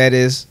field that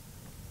is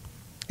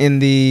in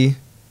the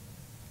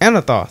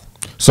Anathoth.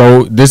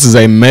 So this is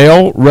a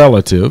male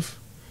relative.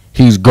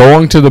 He's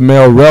going to the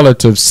male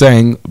relative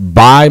saying,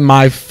 buy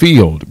my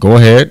field. Go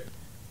ahead.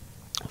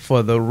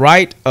 For the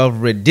right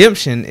of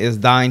redemption is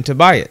thine to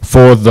buy it.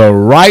 For the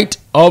right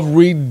of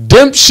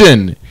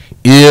redemption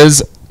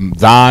is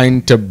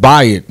thine to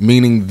buy it.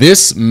 Meaning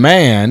this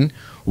man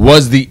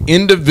was the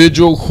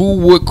individual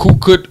who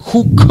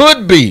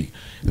could be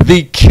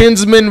the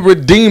kinsman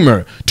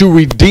redeemer to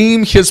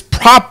redeem his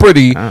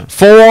property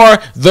for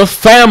the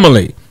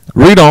family.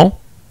 Read on.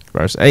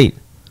 Verse 8.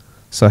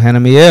 So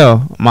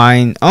Hanamiel,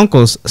 mine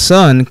uncle's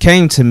son,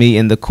 came to me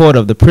in the court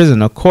of the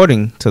prison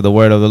according to the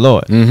word of the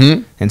Lord,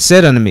 and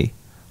said unto me,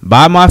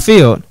 buy my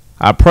field,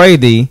 I pray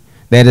thee,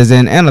 that is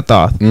in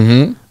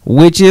Anathoth,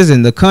 which is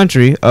in the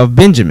country of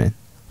Benjamin.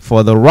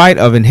 For the right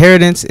of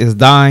inheritance is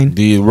thine.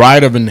 The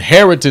right of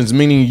inheritance,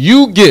 meaning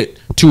you get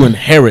to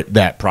inherit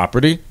that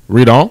property.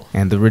 Read on.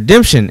 And the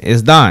redemption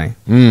is thine.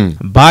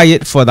 Buy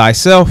it for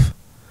thyself.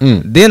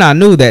 Then I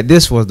knew that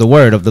this was the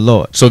word of the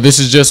Lord. So this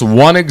is just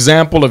one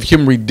example of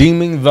him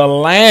redeeming the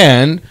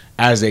land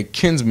as a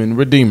kinsman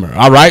redeemer.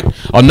 All right.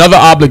 Another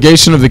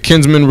obligation of the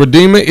kinsman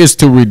redeemer is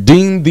to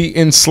redeem the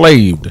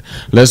enslaved.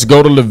 Let's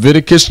go to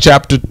Leviticus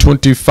chapter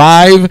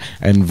 25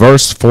 and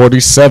verse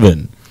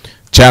 47.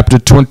 Chapter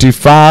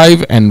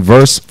 25 and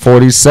verse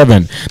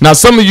 47. Now,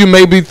 some of you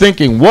may be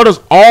thinking, what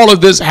does all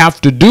of this have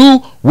to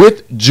do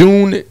with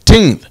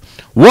Juneteenth?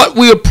 What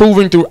we are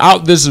proving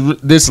throughout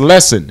this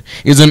lesson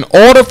is in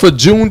order for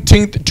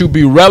Juneteenth to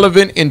be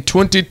relevant in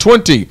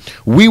 2020,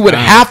 we would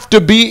have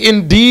to be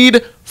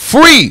indeed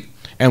free.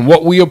 And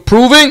what we are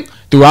proving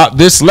throughout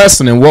this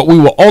lesson and what we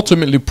will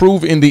ultimately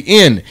prove in the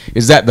end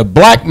is that the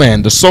black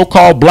man, the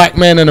so-called black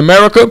man in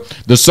America,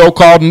 the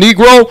so-called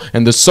Negro,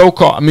 and the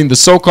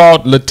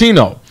so-called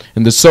Latino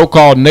and the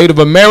so-called Native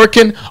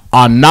American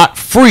are not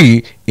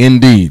free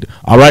indeed.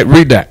 All right,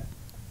 read that.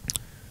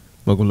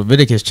 Book of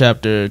Leviticus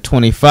chapter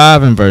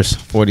 25 and verse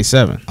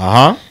 47.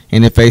 And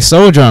if a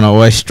sojourner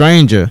or a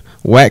stranger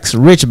wax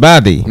rich by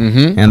thee,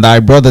 and thy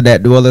brother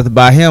that dwelleth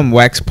by him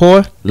wax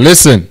poor,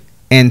 listen,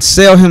 and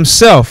sell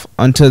himself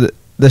unto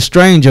the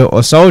stranger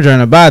or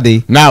sojourner by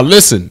thee. Now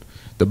listen,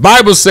 the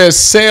Bible says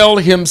sell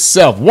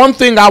himself. One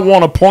thing I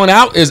want to point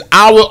out is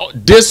our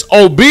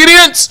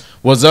disobedience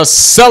was us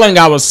selling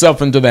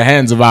ourselves into the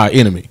hands of our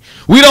enemy.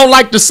 We don't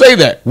like to say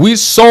that. We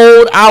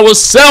sold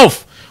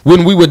ourselves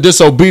when we were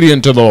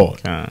disobedient to the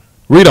Lord.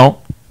 Read on.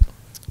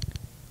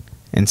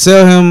 And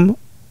sell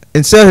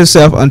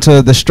himself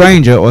unto the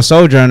stranger or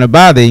sojourner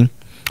by thee,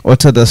 or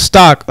to the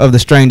stock of the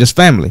stranger's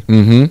family.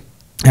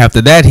 After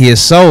that he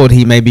is sold,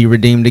 he may be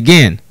redeemed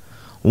again.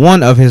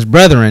 One of his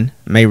brethren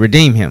may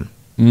redeem him.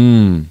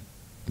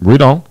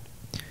 Read on.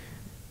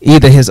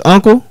 Either his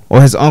uncle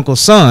or his uncle's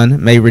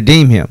son may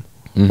redeem him,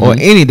 or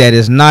any that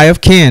is nigh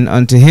of kin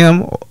unto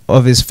him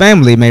of his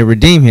family may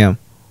redeem him.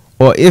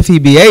 Or if he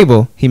be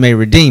able, he may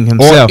redeem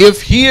himself. Or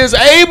if he is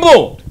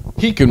able,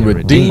 he can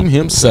redeem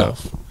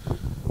himself.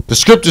 The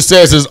scripture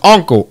says his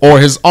uncle or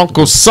his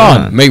uncle's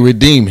son may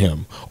redeem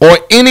him. Or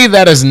any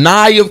that is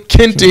nigh of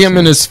kin to him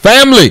and his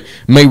family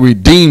may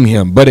redeem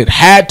him. But it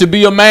had to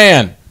be a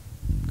man.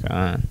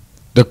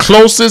 The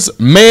closest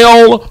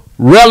male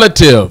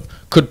relative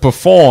could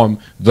perform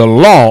the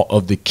law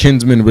of the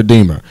kinsman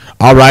redeemer.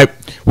 All right,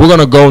 we're going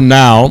to go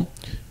now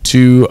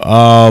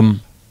to...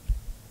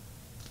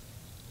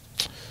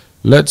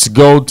 let's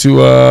go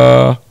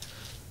to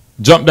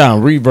jump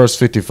down, read verse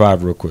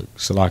 55 real quick.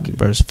 Salaki.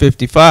 Verse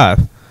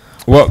 55.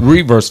 Well,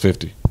 read verse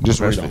 50. Just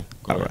read on.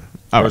 All right.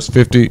 Verse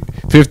 50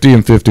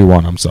 and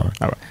 51, I'm sorry.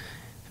 All right.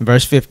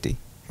 Verse 50.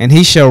 And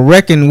he shall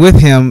reckon with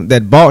him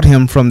that bought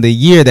him from the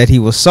year that he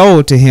was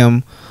sold to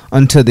him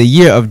unto the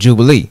year of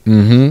Jubilee.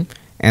 Mm-hmm.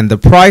 And the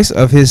price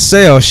of his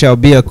sale shall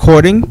be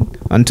according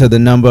unto the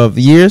number of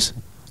years,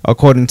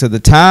 according to the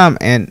time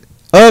and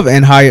of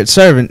an hired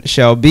servant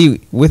shall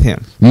be with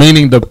him.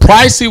 Meaning the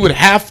price he would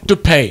have to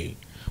pay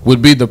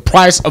would be the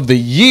price of the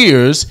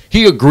years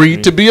he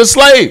agreed to be a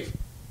slave.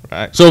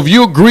 Right. So if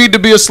you agreed to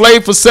be a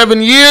slave for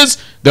 7 years,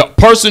 the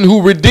person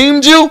who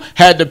redeemed you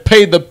had to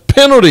pay the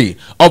penalty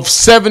of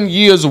 7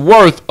 years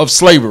worth of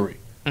slavery.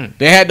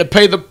 They had to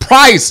pay the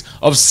price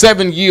of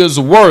 7 years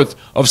worth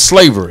of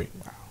slavery.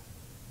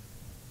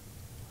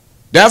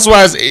 That's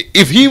why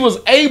if he was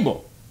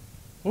able,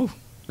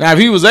 now if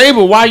he was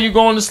able, why are you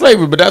going to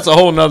slavery? But that's a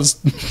whole nother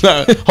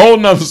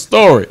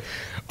story.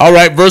 All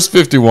right, verse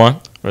 51.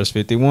 Verse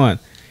 51.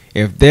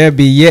 If there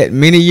be yet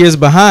many years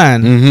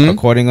behind,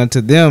 according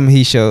unto them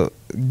he shall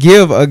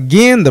give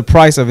again the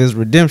price of his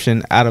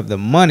redemption out of the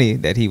money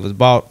that he was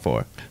bought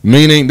for.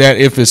 Meaning that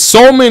if it's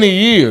so many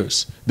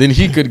years, then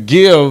he could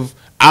give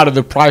out of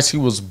the price he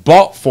was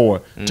bought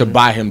for to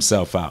buy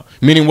himself out.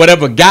 Meaning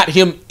whatever got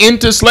him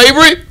into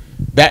slavery,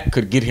 that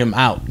could get him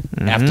out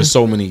after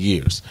so many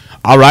years.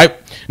 All right.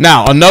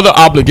 Now, another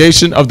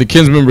obligation of the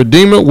kinsman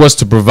redeemer was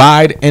to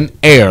provide an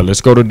heir.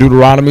 Let's go to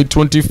Deuteronomy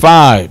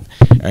 25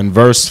 and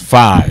verse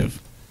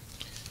 5.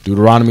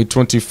 Deuteronomy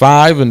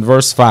 25 and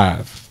verse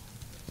 5.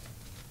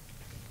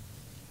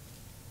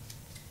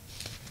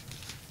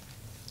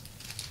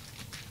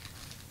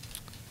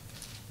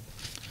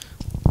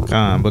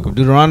 Book of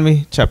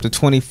Deuteronomy, chapter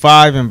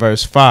 25 and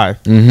verse 5.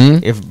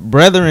 If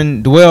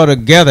brethren dwell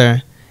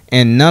together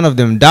and none of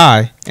them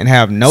die and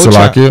have no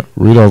child.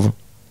 Read over.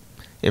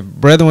 If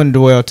brethren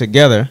dwell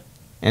together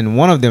and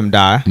one of them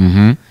die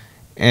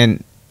and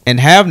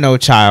have no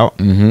child,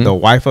 the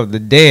wife of the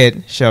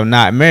dead shall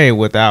not marry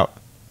without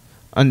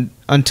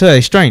unto a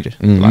stranger.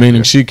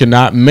 Meaning she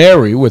cannot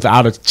marry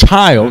without a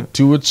child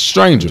to a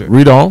stranger.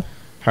 Read on.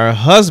 Her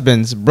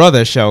husband's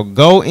brother shall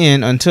go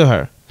in unto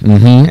her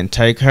and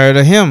take her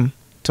to him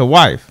to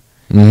wife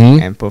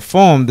and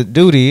perform the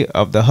duty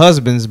of the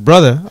husband's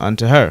brother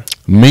unto her.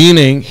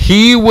 Meaning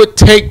he would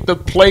take the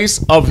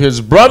place of his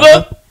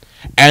brother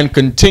and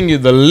continue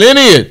the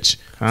lineage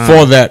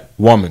for that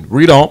woman.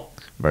 Read on.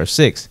 Verse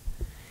 6.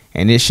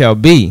 And it shall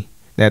be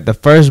that the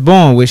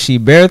firstborn which she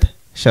beareth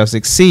shall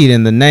succeed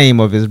in the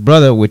name of his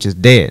brother which is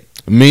dead.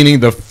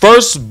 Meaning the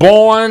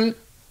firstborn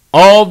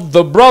of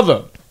the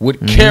brother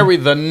would carry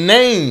the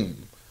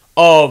name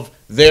of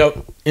their,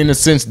 in a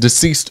sense,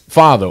 deceased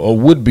father or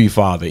would-be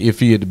father if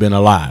he had been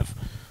alive,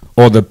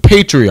 or the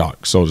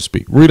patriarch, so to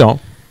speak. Read on.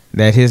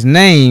 That his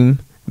name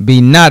be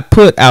not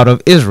put out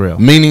of Israel.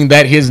 Meaning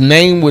that his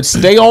name would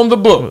stay on the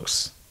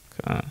books.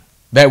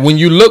 That when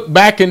you look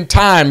back in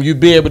time,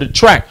 you'd be able to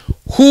track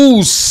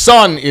whose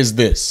son is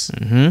this.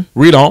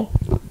 Read on.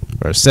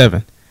 Verse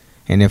 7.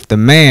 And if the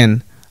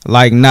man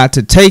like not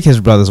to take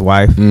his brother's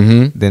wife,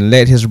 then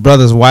let his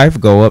brother's wife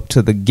go up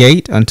to the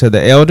gate unto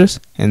the elders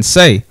and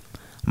say,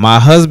 my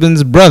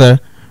husband's brother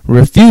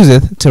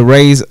refuseth to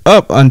raise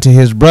up unto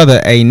his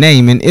brother a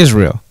name in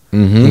Israel.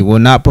 He will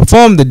not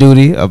perform the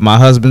duty of my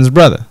husband's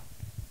brother.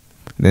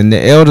 Then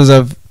the elders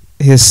of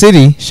his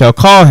city shall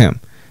call him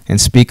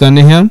and speak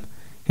unto him,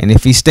 and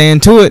if he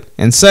stand to it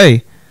and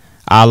say,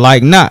 I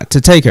like not to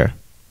take her,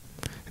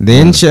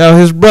 then shall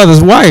his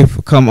brother's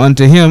wife come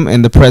unto him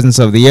in the presence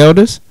of the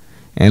elders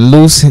and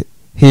loose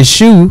his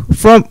shoe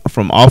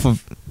from off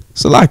of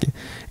Salaki,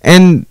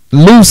 and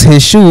loose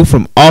his shoe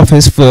from off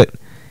his foot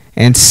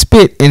and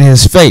spit in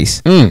his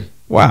face.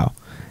 Wow.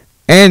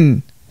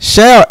 And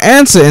shall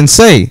answer and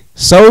say,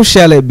 so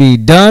shall it be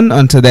done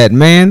unto that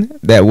man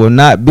that will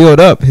not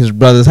build up his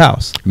brother's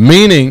house.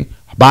 Meaning,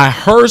 by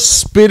her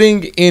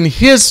spitting in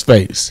his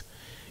face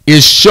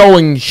is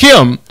showing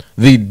him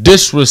the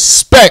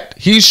disrespect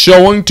he's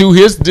showing to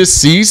his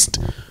deceased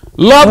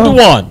loved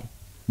one.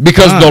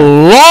 Because the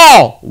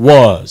law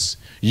was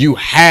you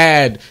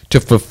had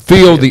to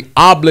fulfill the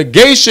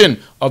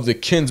obligation of the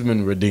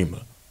kinsman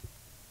redeemer.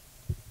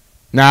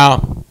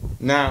 Now,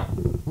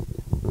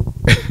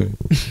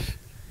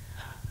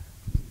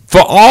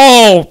 for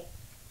all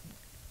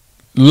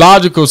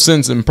logical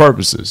sense and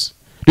purposes,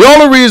 the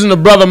only reason the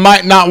brother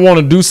might not want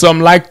to do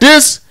something like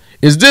this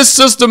is this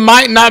sister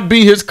might not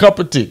be his cup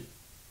of tea.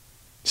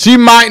 She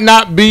might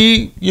not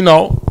be,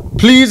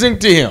 pleasing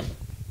to him.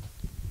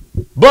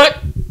 But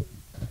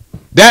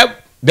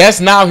that's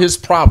now his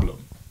problem.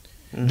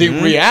 The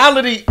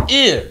reality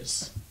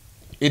is,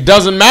 it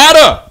doesn't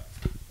matter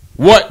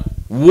what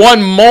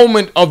one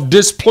moment of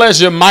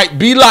displeasure might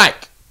be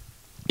like,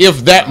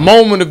 if that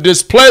moment of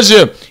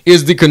displeasure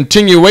is the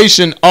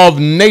continuation of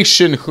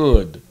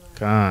nationhood.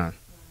 God.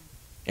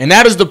 And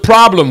that is the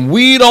problem.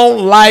 We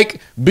don't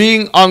like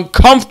being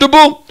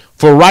uncomfortable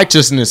for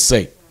righteousness'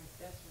 sake.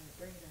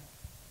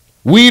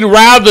 We'd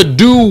rather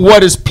do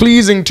what is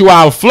pleasing to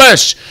our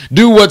flesh,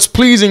 do what's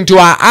pleasing to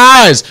our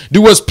eyes,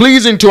 do what's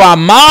pleasing to our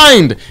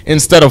mind,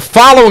 instead of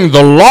following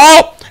the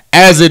law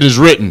as it is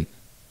written.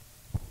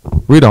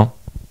 Read on.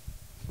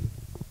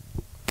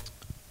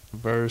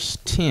 verse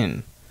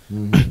 10.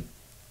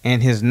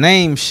 And his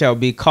name shall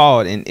be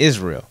called in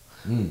Israel,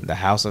 the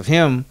house of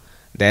him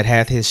that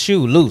hath his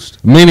shoe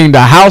loosed. Meaning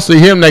the house of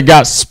him that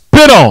got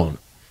spit on.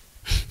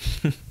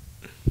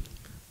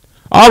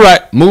 All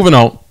right, moving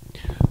on.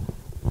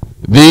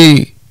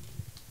 The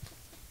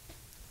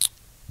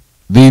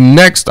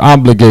next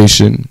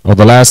obligation, or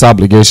the last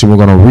obligation we're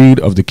going to read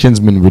of the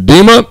kinsman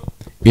redeemer,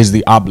 is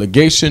the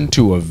obligation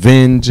to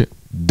avenge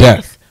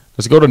death.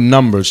 Let's go to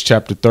Numbers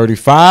chapter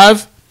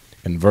 35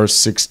 and verse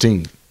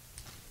 16.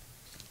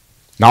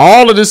 Now,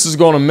 all of this is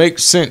going to make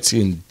sense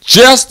in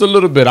just a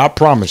little bit. I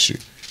promise you.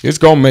 It's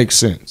going to make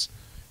sense.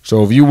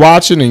 So if you're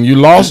watching and you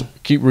lost,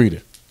 keep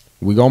reading.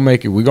 We're going to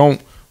make it. We're going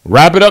to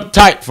wrap it up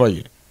tight for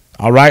you.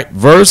 All right.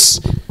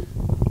 Verse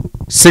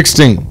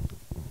 16.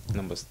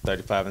 Numbers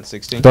 35 and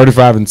 16.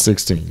 35 and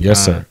 16.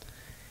 Yes, sir.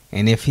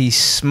 And if he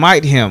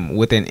smite him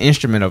with an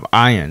instrument of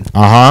iron,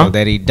 Uh-huh. so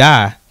that he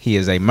die, he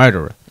is a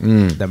murderer.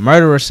 The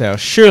murderer shall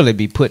surely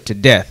be put to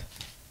death.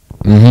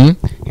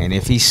 Mm-hmm. And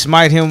if he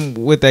smite him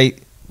with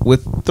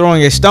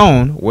throwing a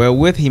stone,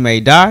 wherewith he may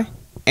die,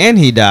 and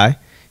he die,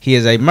 he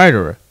is a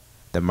murderer.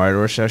 The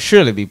murderer shall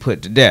surely be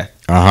put to death.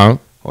 Uh-huh.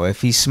 Or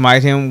if he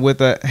smite him with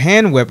a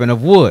hand weapon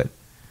of wood,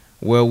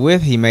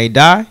 wherewith he may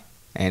die,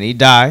 and he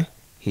die,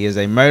 he is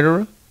a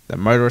murderer. The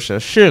murderer shall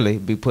surely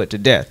be put to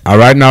death. All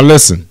right, now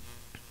listen.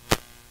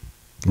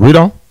 Read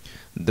on.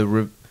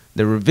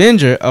 The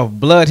revenger of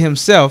blood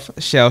himself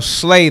shall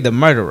slay the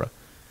murderer.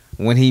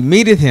 When he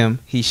meeteth him,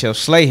 he shall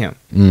slay him.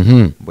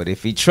 Mm-hmm. But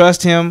if he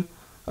trust him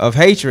of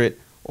hatred,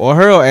 or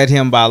hurl at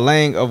him by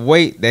laying of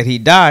weight that he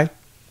die,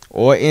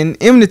 or in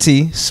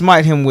enmity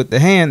smite him with the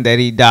hand that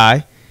he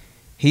die,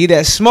 he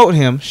that smote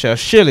him shall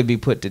surely be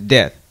put to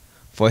death.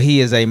 For he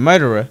is a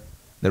murderer.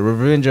 The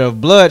revenger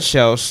of blood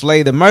shall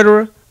slay the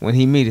murderer when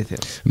he meeteth him.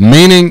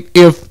 Meaning,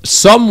 if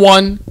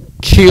someone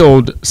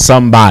killed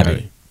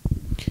somebody,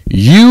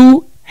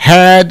 you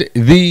had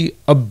the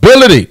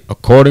ability,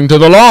 according to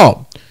the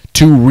law,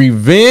 to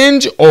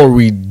revenge or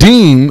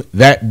redeem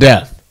that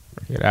death.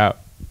 Bring it out.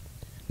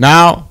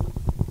 Now,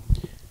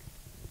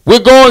 we're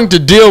going to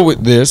deal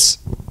with this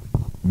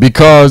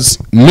because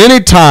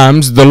many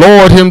times the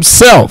Lord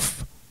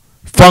himself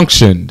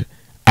functioned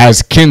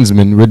as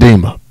kinsman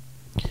redeemer.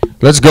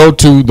 Let's go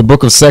to the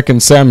book of 2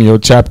 Samuel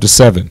chapter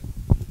 7.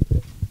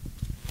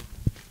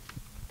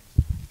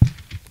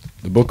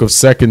 The book of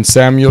 2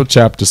 Samuel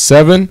chapter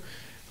 7,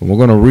 and we're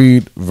going to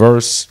read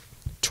verse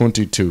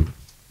 22.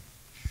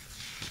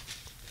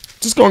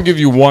 Just going to give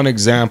you one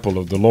example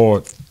of the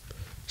Lord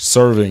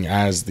serving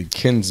as the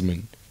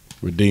kinsman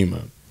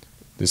redeemer.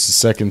 This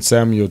is 2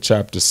 Samuel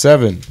chapter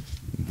 7,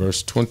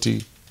 verse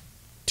 22.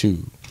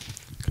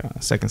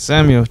 2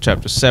 Samuel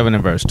chapter 7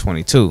 and verse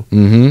 22.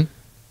 Mm-hmm.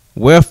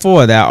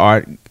 Wherefore thou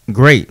art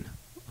great,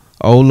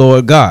 O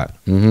Lord God,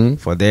 Mm-hmm.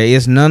 for there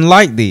is none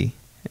like thee,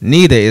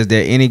 neither is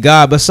there any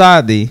God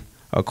beside thee,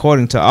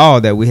 according to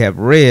all that we have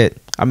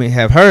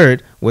have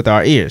heard with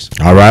our ears.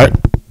 All right.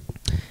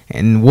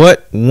 And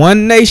what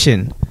one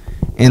nation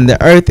in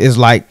the earth is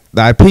like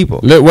thy people?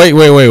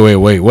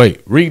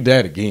 Wait. Read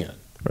that again.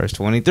 Verse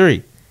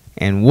 23.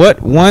 And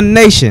what one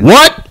nation?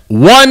 What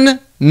one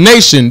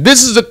nation?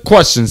 This is a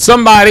question.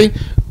 Somebody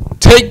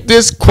take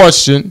this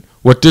question,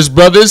 what this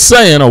brother is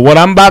saying, or what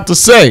I'm about to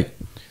say.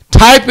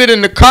 Type it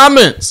in the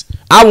comments.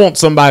 I want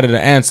somebody to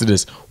answer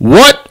this.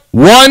 What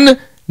one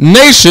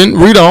nation,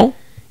 read on,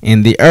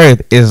 in the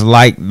earth is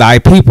like thy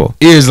people?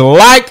 is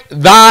like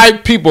thy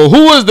people?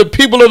 Who is the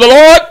people of the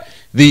Lord?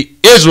 The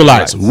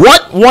Israelites.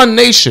 What one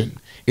nation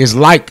is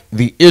like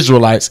the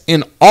Israelites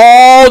in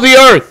all the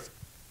earth?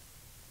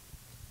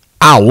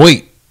 I'll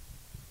wait.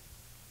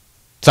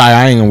 Sorry,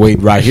 I ain't gonna wait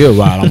right here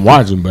while I'm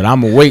watching, but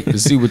I'm gonna wait to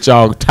see what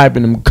y'all type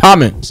in them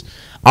comments.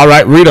 All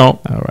right, read on.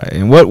 All right.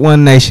 And what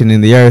one nation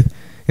in the earth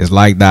is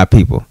like thy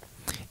people?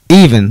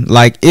 Even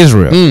like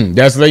Israel.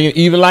 That's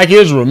even like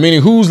Israel,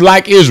 meaning who's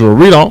like Israel?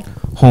 Read on.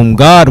 Whom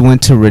God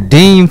went to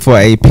redeem for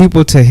a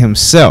people to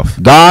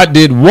himself. God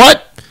did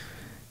what?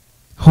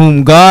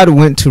 Whom God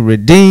went to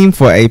redeem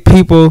for a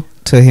people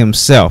to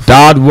himself.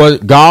 God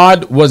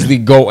was the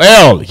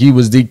Goel. He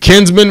was the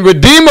kinsman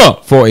redeemer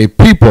for a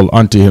people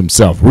unto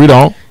himself. Read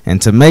on.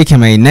 And to make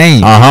him a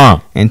name.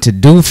 And to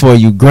do for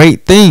you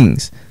great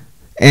things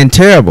and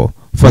terrible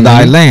for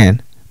thy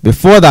land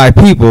before thy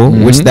people,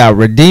 which thou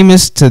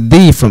redeemest to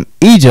thee from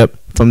Egypt,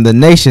 from the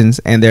nations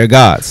and their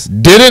gods.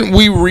 Didn't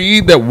we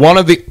read that one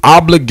of the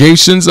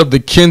obligations of the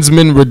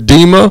kinsman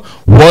redeemer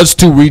was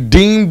to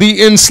redeem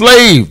the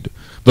enslaved?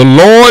 The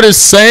Lord is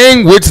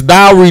saying, which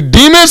thou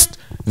redeemest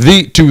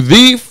to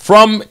thee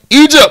from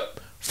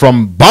Egypt.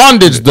 From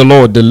bondage the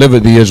Lord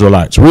delivered the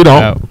Israelites. Read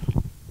on.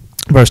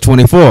 Verse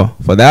 24.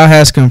 For thou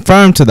hast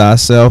confirmed to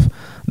thyself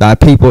thy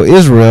people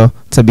Israel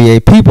to be a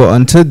people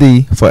unto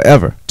thee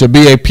forever. To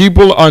be a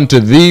people unto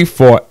thee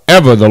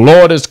forever. The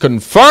Lord has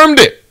confirmed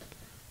it,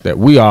 that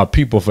we are a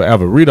people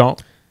forever. Read on.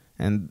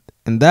 And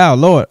thou,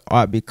 Lord,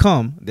 art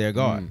become their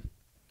God.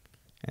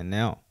 And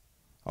now,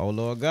 O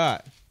Lord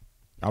God.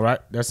 All right,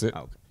 that's it.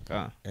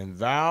 Okay. And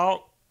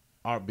thou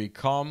art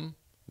become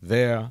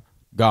their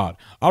God.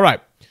 All right.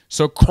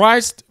 So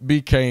Christ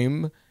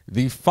became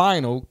the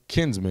final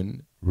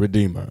kinsman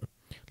redeemer.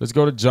 Let's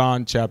go to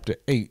John chapter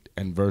 8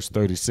 and verse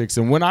 36.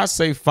 And when I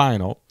say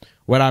final,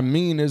 what I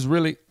mean is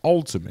really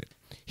ultimate.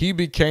 He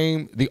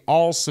became the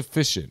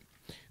all-sufficient,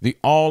 the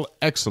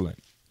all-excellent,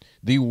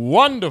 the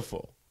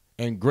wonderful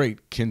and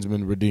great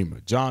kinsman redeemer.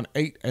 John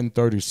 8 and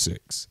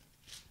 36.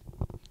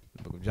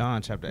 The book of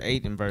John chapter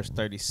 8 and verse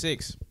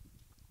 36.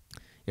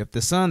 If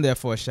the Son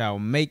therefore shall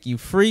make you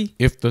free,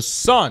 if the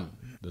Son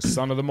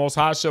of the Most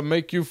High shall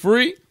make you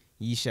free,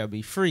 ye shall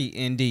be free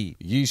indeed.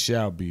 Ye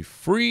shall be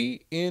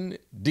free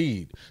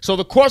indeed. So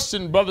the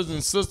question, brothers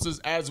and sisters,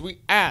 as we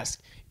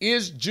ask,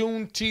 is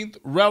Juneteenth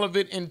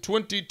relevant in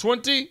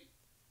 2020?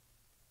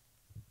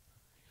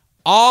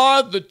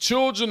 Are the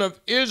children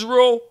of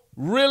Israel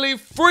really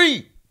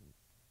free?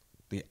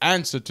 The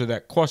answer to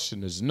that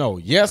question is no.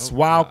 Yes,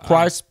 while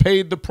Christ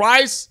paid the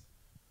price,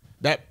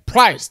 that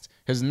price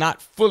has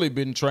not fully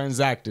been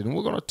transacted. And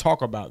we're going to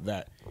talk about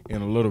that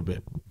in a little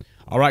bit.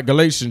 All right,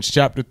 Galatians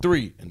chapter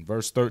 3 and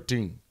verse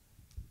 13.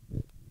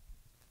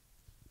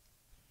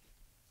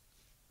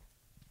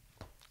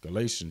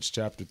 Galatians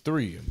chapter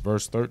 3 and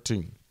verse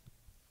 13.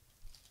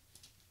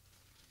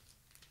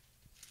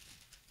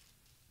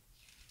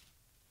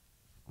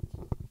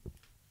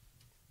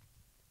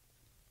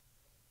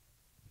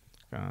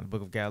 The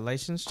book of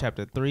Galatians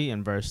chapter 3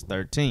 and verse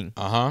 13.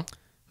 Uh-huh.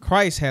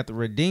 Christ hath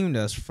redeemed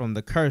us from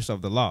the curse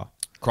of the law.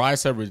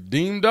 Christ hath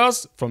redeemed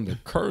us from the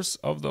curse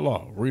of the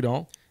law. Read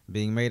on.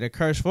 Being made a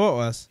curse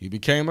for us. He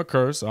became a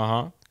curse.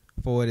 Uh-huh.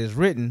 For it is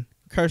written,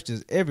 cursed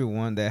is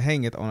everyone that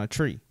hangeth on a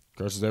tree.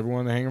 Curses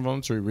everyone that hangeth on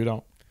a tree. Read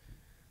on.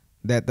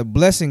 That the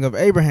blessing of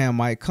Abraham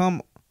might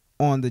come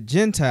on the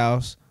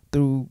Gentiles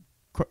through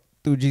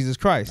Jesus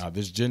Christ. Now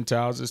this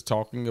Gentiles is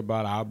talking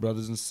about our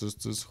brothers and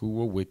sisters who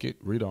were wicked.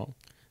 Read on.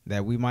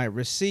 That we might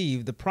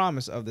receive the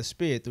promise of the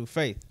Spirit through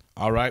faith.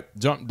 All right.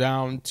 Jump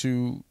down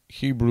to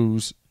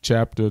Hebrews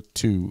chapter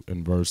 2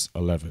 and verse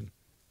 11.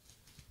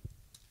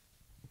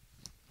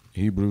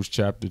 Hebrews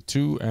chapter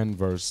 2 and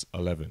verse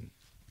 11.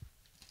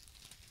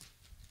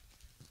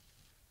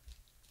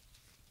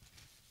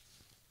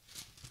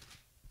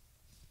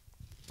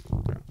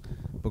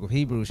 Book of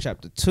Hebrews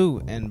chapter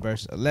 2 and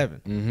verse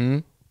 11. Mm-hmm.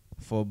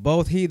 For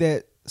both he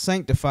that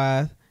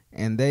sanctifieth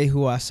and they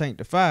who are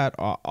sanctified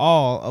are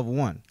all of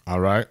one.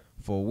 All right.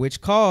 For which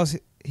cause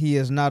he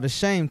is not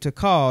ashamed to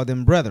call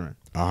them brethren.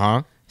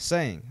 Uh-huh.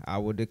 Saying, I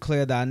will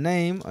declare thy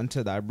name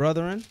unto thy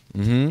brethren.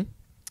 Mm-hmm.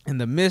 In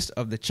the midst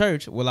of the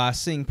church will I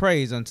sing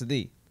praise unto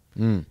thee.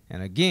 Mm.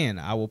 And again,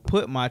 I will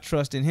put my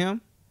trust in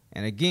him.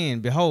 And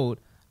again, behold,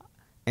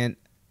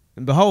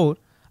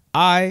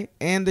 I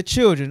and the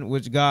children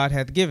which God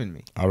hath given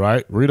me. All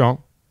right. Read on.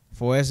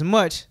 For as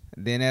much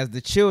then as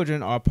the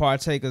children are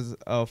partakers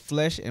of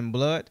flesh and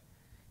blood,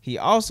 he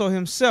also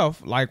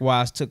himself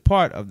likewise took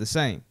part of the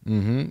same,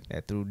 Mm-hmm.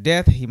 that through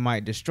death he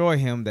might destroy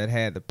him that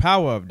had the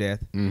power of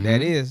death, Mm-hmm.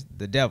 that is,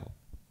 the devil.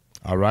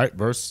 All right.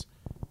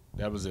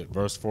 That was it.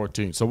 Verse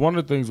 14. So one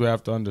of the things we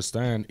have to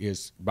understand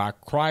is by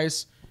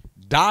Christ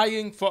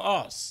dying for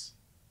us,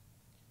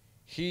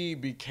 he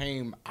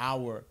became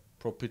our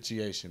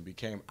propitiation,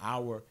 became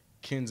our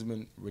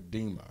kinsman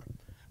redeemer.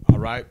 All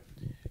right.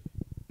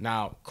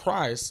 Now,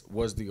 Christ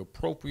was the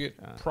appropriate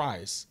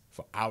price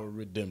for our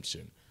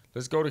redemption.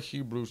 Let's go to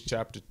Hebrews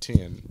chapter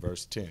 10,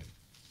 verse 10.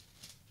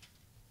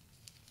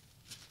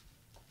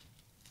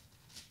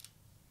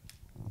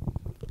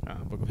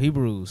 Book of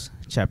Hebrews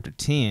chapter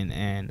 10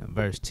 and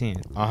verse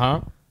 10.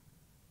 Uh-huh.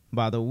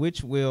 By the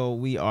which will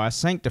we are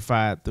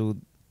sanctified through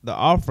the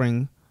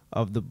offering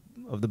of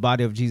the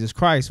body of Jesus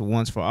Christ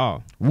once for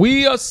all.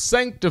 We are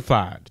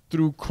sanctified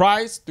through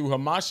Christ, through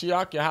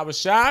Hamashiach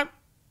Yahushua,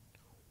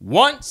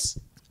 once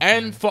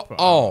and for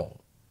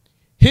all.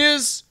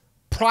 His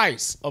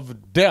price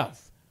of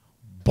death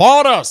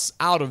bought us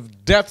out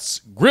of death's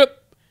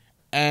grip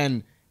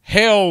and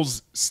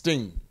hell's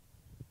sting.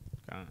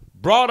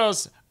 Brought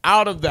us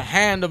out of the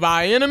hand of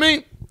our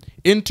enemy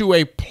into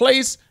a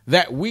place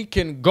that we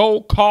can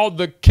go called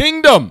the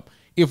kingdom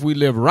if we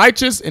live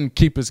righteous and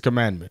keep his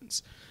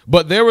commandments.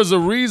 But there is a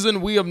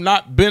reason we have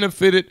not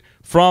benefited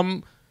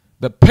from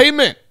the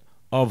payment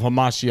of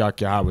Hamashiach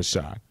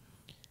Yahushua.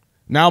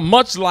 Now,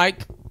 much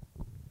like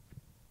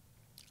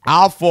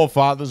our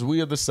forefathers, we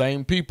are the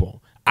same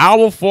people.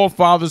 Our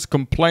forefathers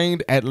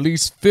complained at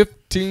least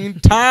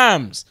 15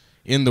 times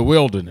in the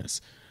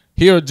wilderness.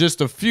 Here are just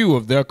a few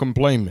of their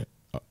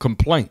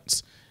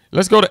complaints.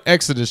 Let's go to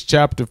Exodus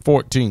chapter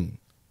 14.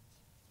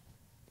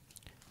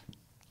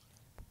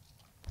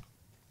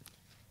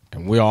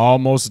 And we are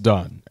almost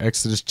done.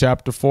 Exodus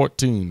chapter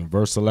 14,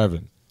 verse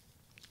 11.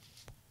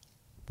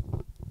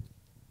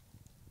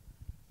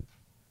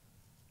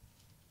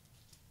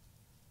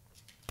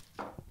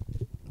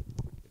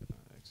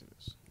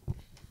 Exodus.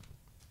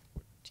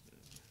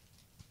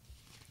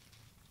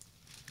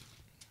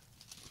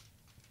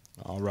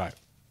 All right.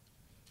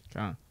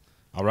 John.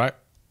 All right.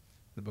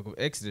 The book of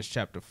Exodus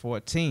chapter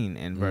 14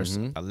 and verse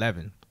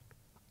 11.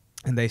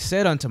 And they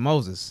said unto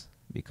Moses,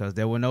 because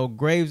there were no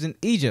graves in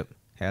Egypt,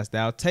 hast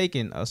thou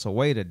taken us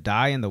away to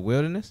die in the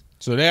wilderness?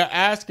 So they're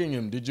asking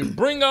him, did you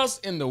bring us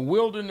in the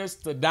wilderness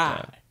to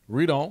die?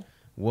 Read on.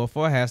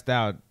 Wherefore hast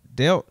thou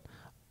dealt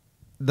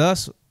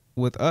thus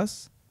with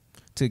us,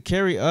 to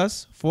carry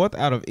us forth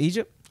out of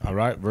Egypt? All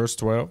right, verse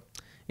 12.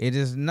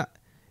 Is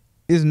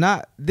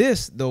not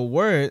this the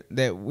word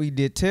that we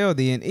did tell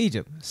thee in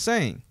Egypt,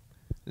 saying,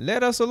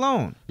 let us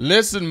alone,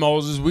 Listen,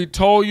 Moses, we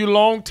told you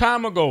long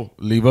time ago,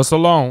 leave us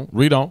alone.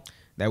 Read on.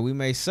 that we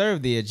may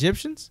serve the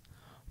Egyptians?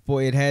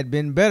 For it had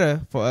been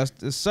better for us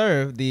to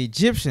serve the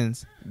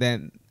Egyptians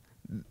than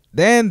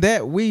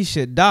that we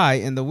should die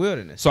in the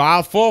wilderness. So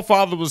our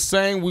forefather was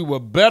saying we were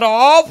better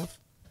off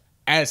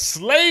as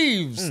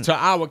slaves to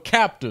our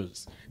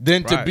captors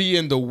than to Right. be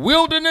in the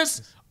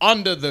wilderness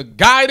under the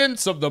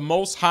guidance of the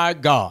Most High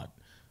God.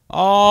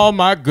 Oh,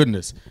 my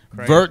goodness.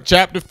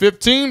 Chapter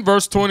 15,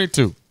 verse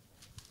 22.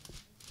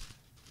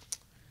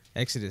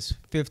 Exodus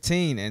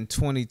 15 and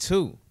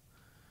 22.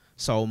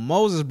 So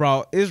Moses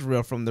brought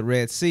Israel from the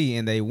Red Sea,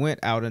 and they went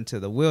out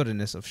into the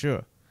wilderness of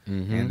Shur.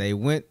 And they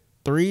went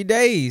 3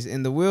 days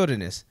in the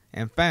wilderness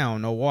and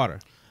found no water.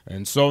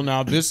 And so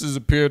now this is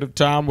a period of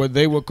time where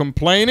they were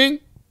complaining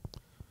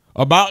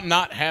about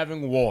not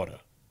having water.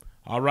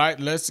 All right,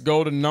 let's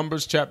go to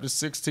Numbers chapter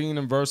 16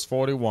 and verse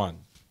 41.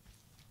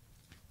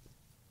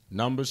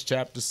 Numbers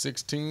chapter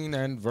 16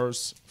 and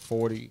verse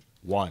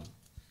 41.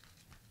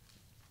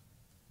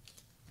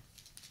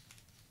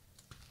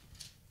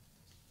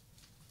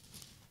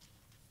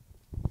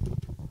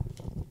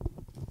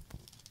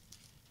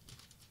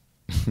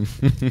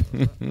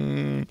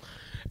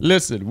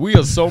 Listen, we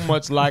are so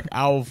much like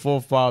our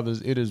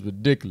forefathers, it is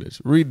ridiculous.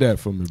 Read that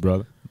for me,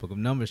 brother. Book of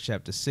Numbers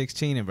chapter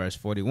 16 and verse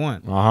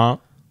 41. Uh-huh.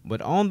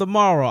 But on the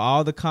morrow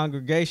all the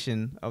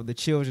congregation of the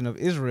children of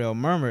Israel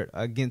murmured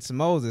against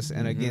Moses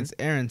and against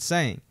Aaron,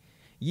 saying,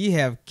 Ye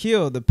have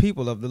killed the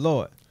people of the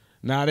Lord.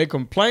 Now they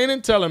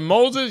complaining, telling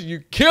Moses, you're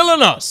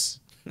killing us.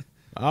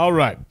 All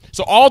right.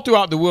 So all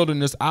throughout the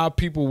wilderness, our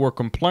people were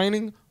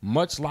complaining,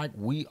 much like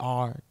we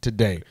are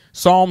today.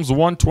 Psalms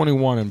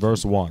 121 and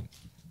verse 1.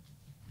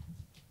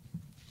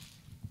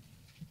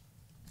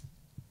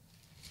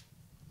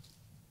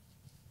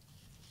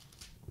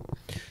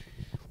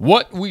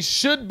 What we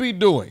should be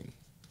doing,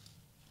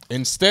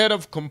 instead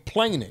of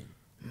complaining,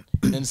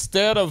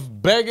 instead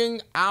of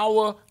begging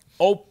our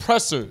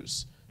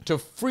oppressors to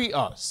free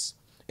us,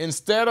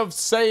 instead of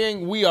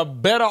saying we are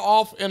better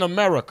off in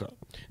America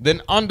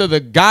than under the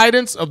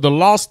guidance of the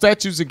law,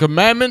 statutes, and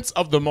commandments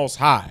of the Most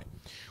High,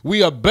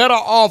 we are better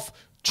off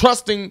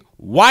trusting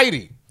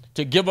Whitey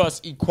to give us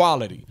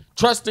equality,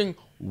 trusting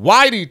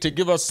Whitey to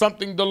give us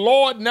something the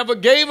Lord never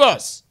gave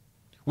us,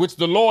 which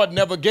the Lord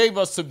never gave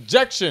us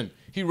subjection.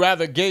 He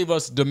rather gave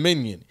us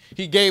dominion.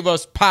 He gave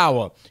us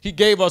power. He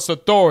gave us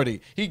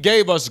authority. He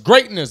gave us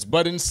greatness.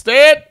 But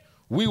instead,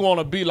 we want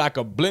to be like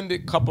a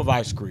blended cup of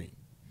ice cream.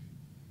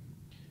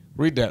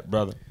 Read that,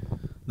 brother.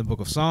 The book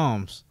of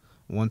Psalms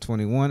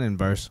 121 and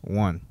verse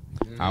 1.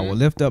 I will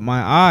lift up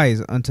my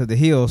eyes unto the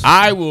hills.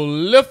 I will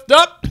lift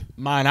up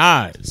mine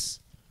eyes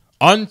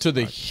unto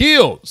the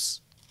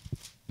hills.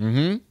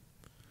 From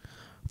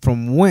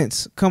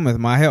whence cometh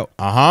my help?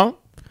 Uh-huh.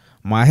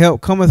 My help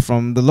cometh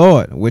from the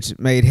Lord, which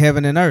made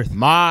heaven and earth.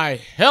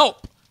 My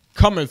help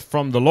cometh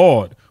from the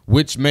Lord,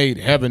 which made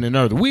heaven and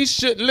earth. We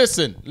should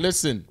listen.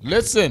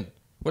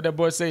 What that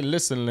boy say?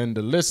 Listen,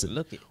 Linda, listen.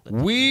 Look it.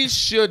 We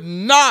should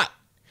not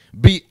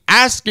be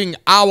asking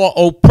our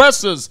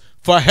oppressors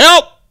for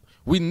help.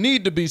 We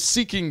need to be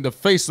seeking the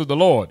face of the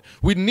Lord.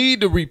 We need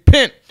to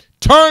repent,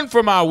 turn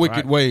from our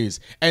wicked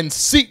ways, and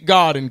seek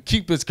God and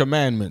keep his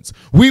commandments.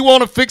 We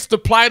want to fix the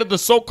plight of the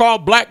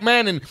so-called black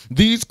man in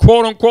these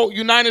quote-unquote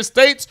United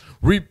States.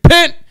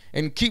 Repent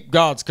and keep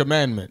God's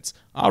commandments.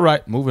 All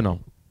right, moving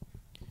on.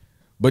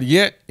 But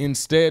yet,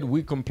 instead,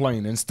 we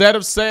complain. Instead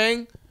of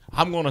saying,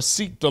 I'm going to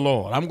seek the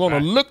Lord, I'm going to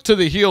look to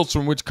the hills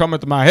from which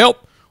cometh my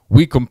help,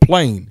 we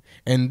complain.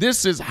 And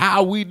this is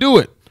how we do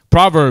it.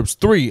 Proverbs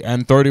 3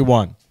 and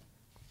 31.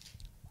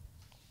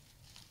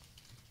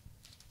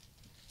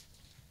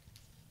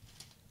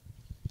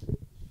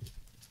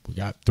 We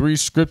got 3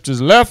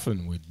 scriptures left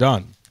and we're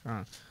done.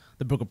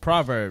 The book of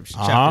Proverbs,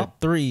 chapter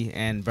 3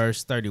 and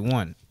verse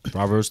 31.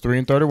 Proverbs 3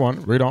 and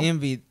 31. Read on.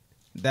 Envy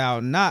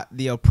thou not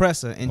the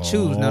oppressor, and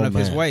choose none of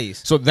his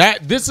ways. So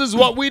this is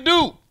what we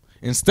do.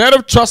 Instead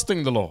of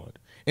trusting the Lord,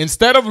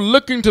 instead of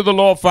looking to the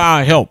Lord for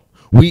our help,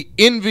 we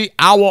envy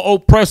our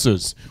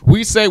oppressors.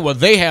 We say, well,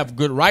 they have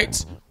good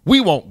rights. We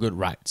want good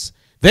rights.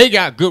 They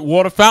got good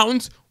water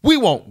fountains. We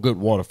want good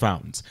water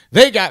fountains.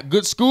 They got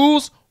good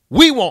schools.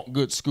 We want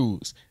good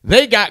schools.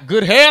 They got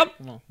good hair.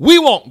 We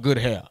want good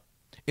hair.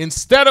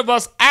 Instead of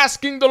us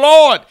asking the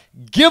Lord,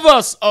 give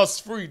us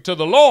free to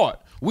the Lord,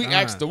 we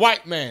ask the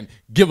white man,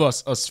 give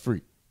us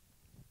free.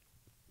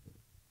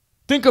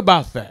 Think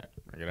about that.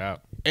 it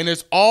out. And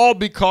it's all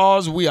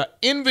because we are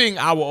envying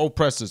our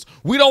oppressors.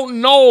 We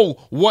don't know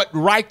what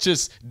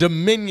righteous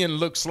dominion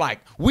looks like.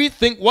 We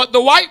think what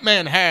the white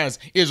man has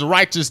is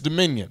righteous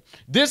dominion.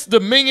 This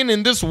dominion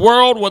in this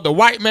world, what the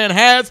white man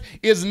has,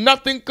 is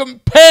nothing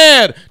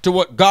compared to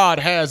what God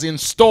has in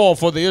store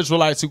for the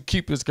Israelites who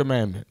keep his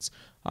commandments.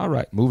 All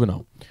right, moving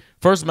on.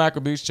 1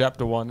 Maccabees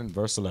chapter 1 and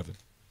verse 11.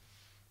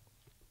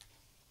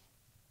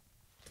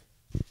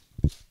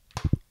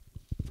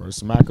 1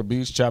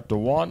 Maccabees chapter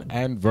 1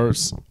 and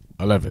verse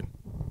 11.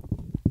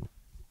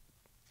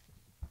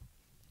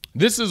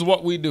 This is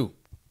what we do.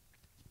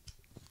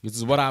 This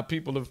is what our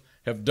people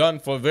have done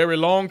for a very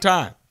long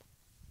time.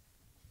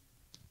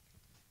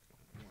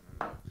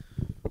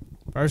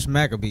 1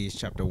 Maccabees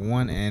chapter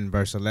 1 and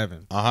verse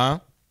 11. Uh-huh.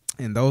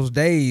 In those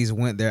days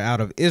went there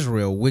out of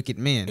Israel wicked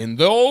men. In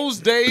those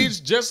days,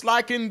 just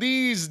like in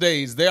these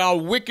days, there are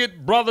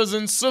wicked brothers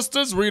and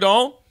sisters, read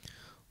on,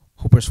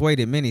 who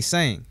persuaded many,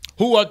 saying,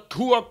 who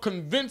are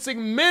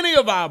convincing many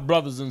of our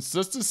brothers and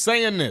sisters,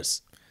 saying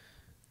this: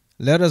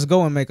 let us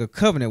go and make a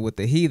covenant with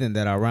the heathen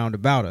that are round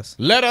about us.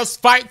 Let us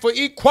fight for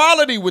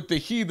equality with the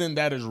heathen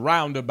that is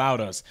round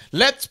about us.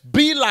 Let's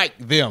be like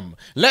them.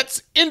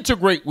 Let's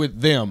integrate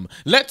with them.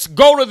 Let's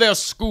go to their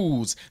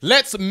schools.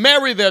 Let's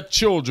marry their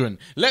children.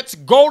 Let's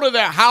go to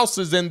their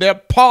houses and their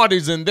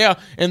parties and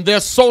their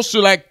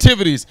social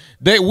activities.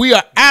 That we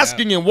are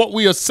asking, and what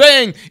we are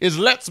saying is,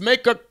 let's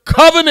make a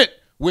covenant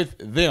with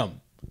them.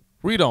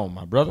 Read on,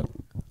 my brother.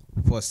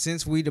 For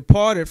since we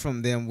departed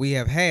from them, we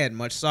have had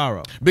much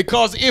sorrow.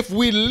 Because if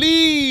we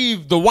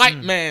leave the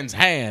white man's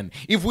hand,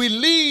 if we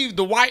leave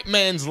the white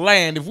man's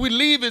land, if we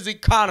leave his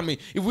economy,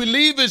 if we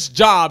leave his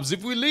jobs,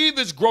 if we leave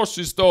his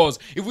grocery stores,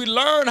 if we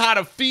learn how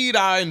to feed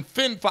and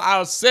fend for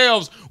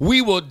ourselves,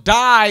 we will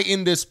die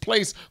in this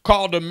place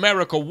called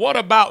America. What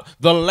about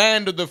the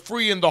land of the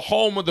free and the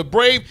home of the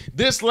brave?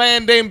 This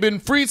land ain't been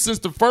free since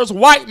the first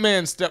white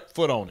man stepped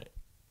foot on it.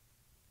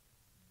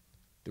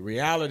 The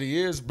reality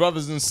is,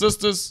 brothers and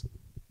sisters,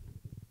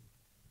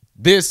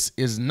 this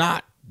is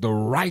not the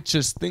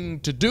righteous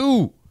thing to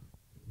do.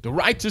 The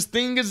righteous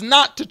thing is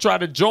not to try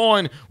to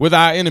join with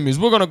our enemies.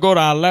 We're going to go to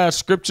our last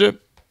scripture,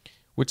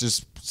 which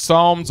is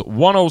Psalms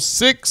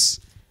 106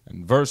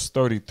 and verse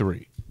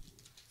 33.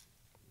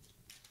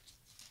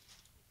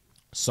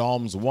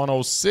 Psalms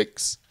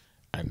 106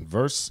 and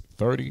verse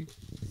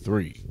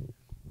 33.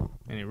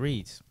 And it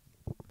reads,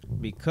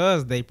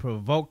 because they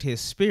provoked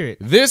his spirit.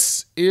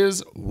 This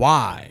is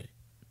why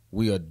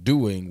we are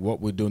doing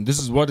what we're doing. This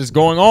is what is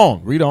going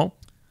on. Read on.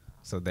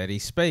 So that he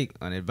spake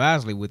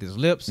unadvisedly with his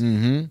lips.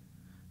 Mm-hmm.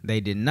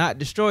 They did not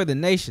destroy the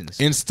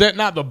nations. Instead,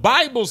 now the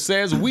Bible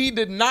says we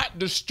did not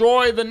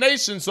destroy the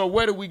nations. So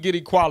where do we get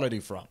equality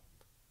from?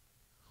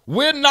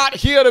 We're not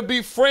here to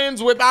be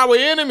friends with our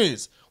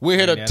enemies. We're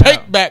here to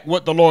take back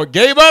what the Lord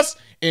gave us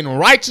in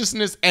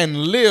righteousness and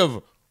live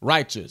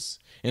righteous.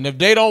 And if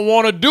they don't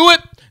want to do it,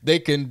 they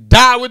can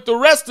die with the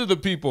rest of the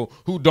people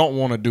who don't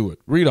want to do it.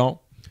 Read on.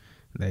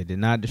 They did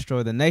not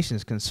destroy the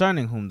nations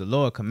concerning whom the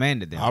Lord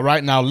commanded them. All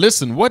right, now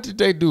listen. What did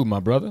they do, my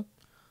brother?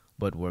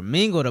 But were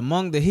mingled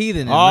among the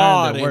heathen and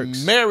learned their works.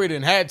 They married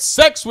and had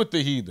sex with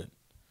the heathen.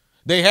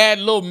 They had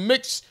little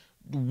mixed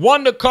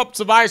Wonder Cups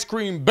of ice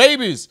cream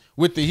babies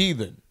with the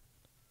heathen.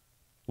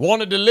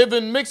 Wanted to live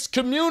in mixed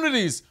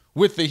communities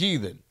with the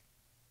heathen.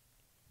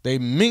 They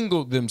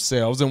mingled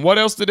themselves. And what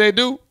else did they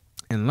do?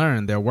 And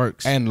learned their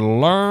works. And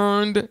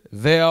learned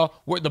their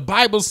work. The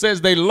Bible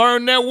says they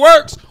learned their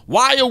works.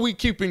 Why are we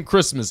keeping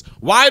Christmas?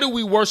 Why do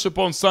we worship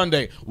on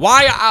Sunday?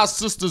 Why are our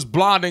sisters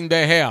blonding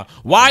their hair?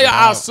 Why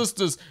are our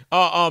sisters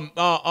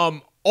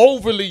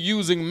overly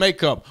using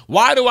makeup?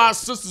 Why do our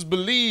sisters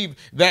believe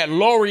that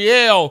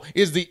L'Oreal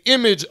is the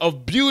image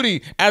of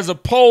beauty as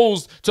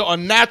opposed to a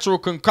natural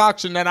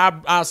concoction that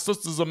our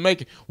sisters are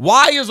making?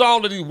 Why is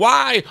all of these?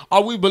 Why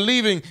are we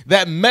believing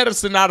that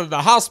medicine out of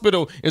the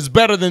hospital is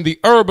better than the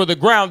herb of the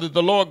ground that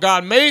the Lord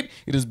God made?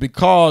 It is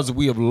because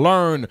we have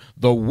learned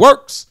the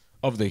works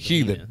of the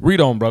heathen. Yeah. Read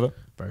on, brother.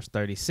 Verse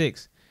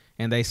 36.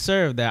 And they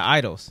served their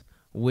idols,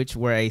 which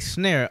were a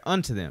snare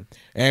unto them.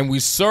 And we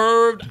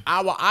served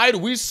our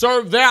idol. We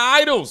served their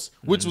idols,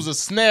 which was a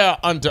snare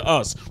unto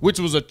us, which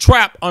was a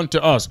trap unto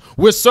us.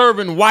 We're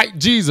serving white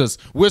Jesus.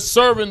 We're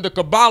serving the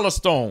Kabbalah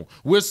stone.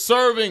 We're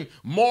serving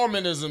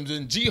Mormonism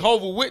and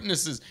Jehovah's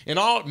Witnesses and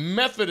all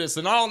Methodists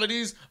and all of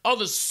these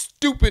other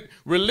stupid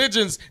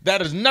religions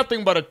that is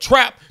nothing but a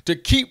trap to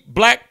keep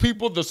black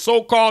people, the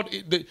so-called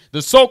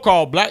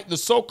black, the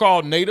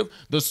so-called native,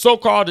 the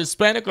so-called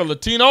Hispanic or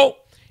Latino,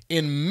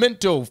 in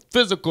mental,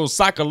 physical,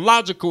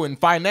 psychological, and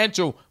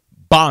financial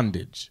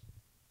bondage.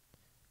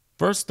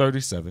 Verse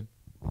 37.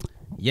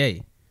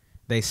 Yea,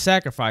 they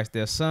sacrificed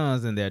their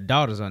sons and their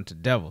daughters unto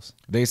devils.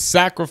 They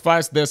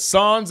sacrificed their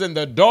sons and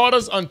their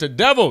daughters unto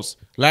devils.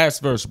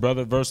 Last verse,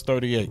 brother, verse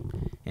 38.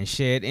 And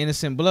shed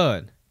innocent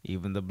blood,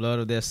 even the blood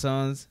of their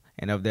sons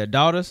and of their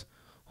daughters,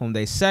 whom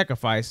they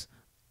sacrificed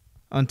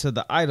unto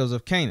the idols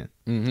of Canaan.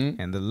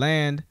 Mm-hmm. And the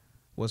land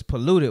was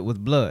polluted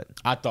with blood.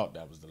 I thought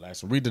that was the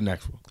last one. Read the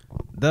next one.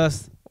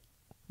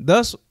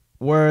 Thus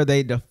were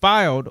they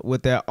defiled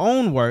with their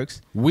own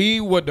works. We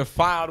were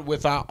defiled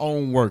with our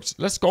own works.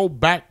 Let's go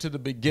back to the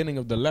beginning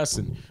of the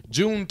lesson.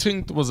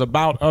 Juneteenth was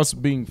about us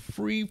being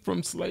free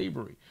from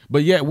slavery,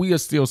 but yet we are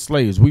still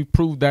slaves. We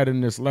proved that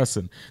in this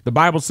lesson. The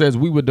Bible says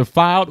we were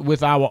defiled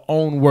with our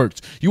own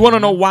works. You want to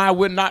know why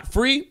we're not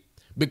free?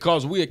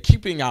 Because we are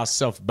keeping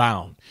ourselves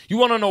bound. You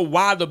want to know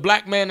why the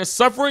black man is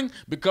suffering?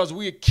 Because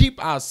we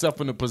keep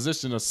ourselves in a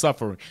position of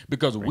suffering.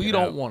 Because we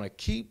don't want to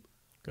keep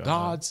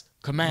God's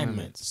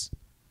commandments.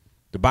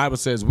 The Bible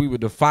says we were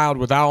defiled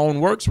with our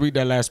own works. Read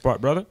that last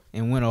part, brother.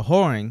 And went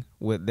a-whoring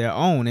with their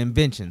own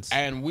inventions.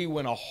 And we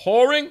went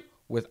a-whoring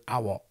with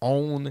our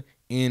own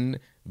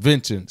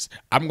inventions.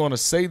 I'm going to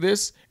say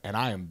this, and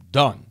I am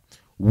done.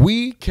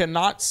 We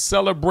cannot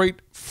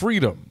celebrate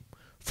freedom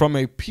from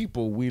a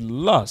people we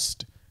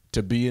lust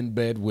to be in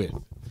bed with.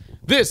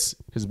 This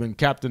has been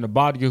Captain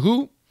Abad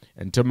Yahu,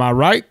 and to my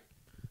right,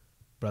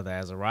 Brother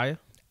Azariah.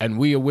 And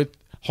we are with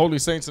Holy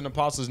Saints and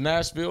Apostles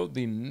Nashville,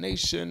 the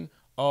nation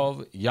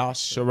of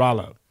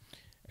Yasharallah.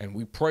 And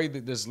we pray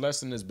that this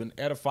lesson has been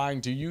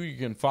edifying to you. You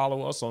can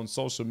follow us on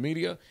social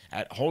media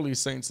at Holy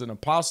Saints and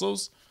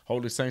Apostles,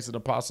 Holy Saints and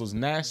Apostles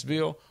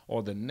Nashville,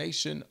 or the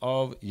nation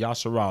of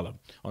Yasharallah.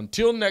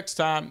 Until next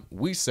time,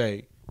 we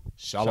say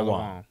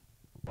Shalom.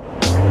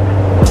 Shalom.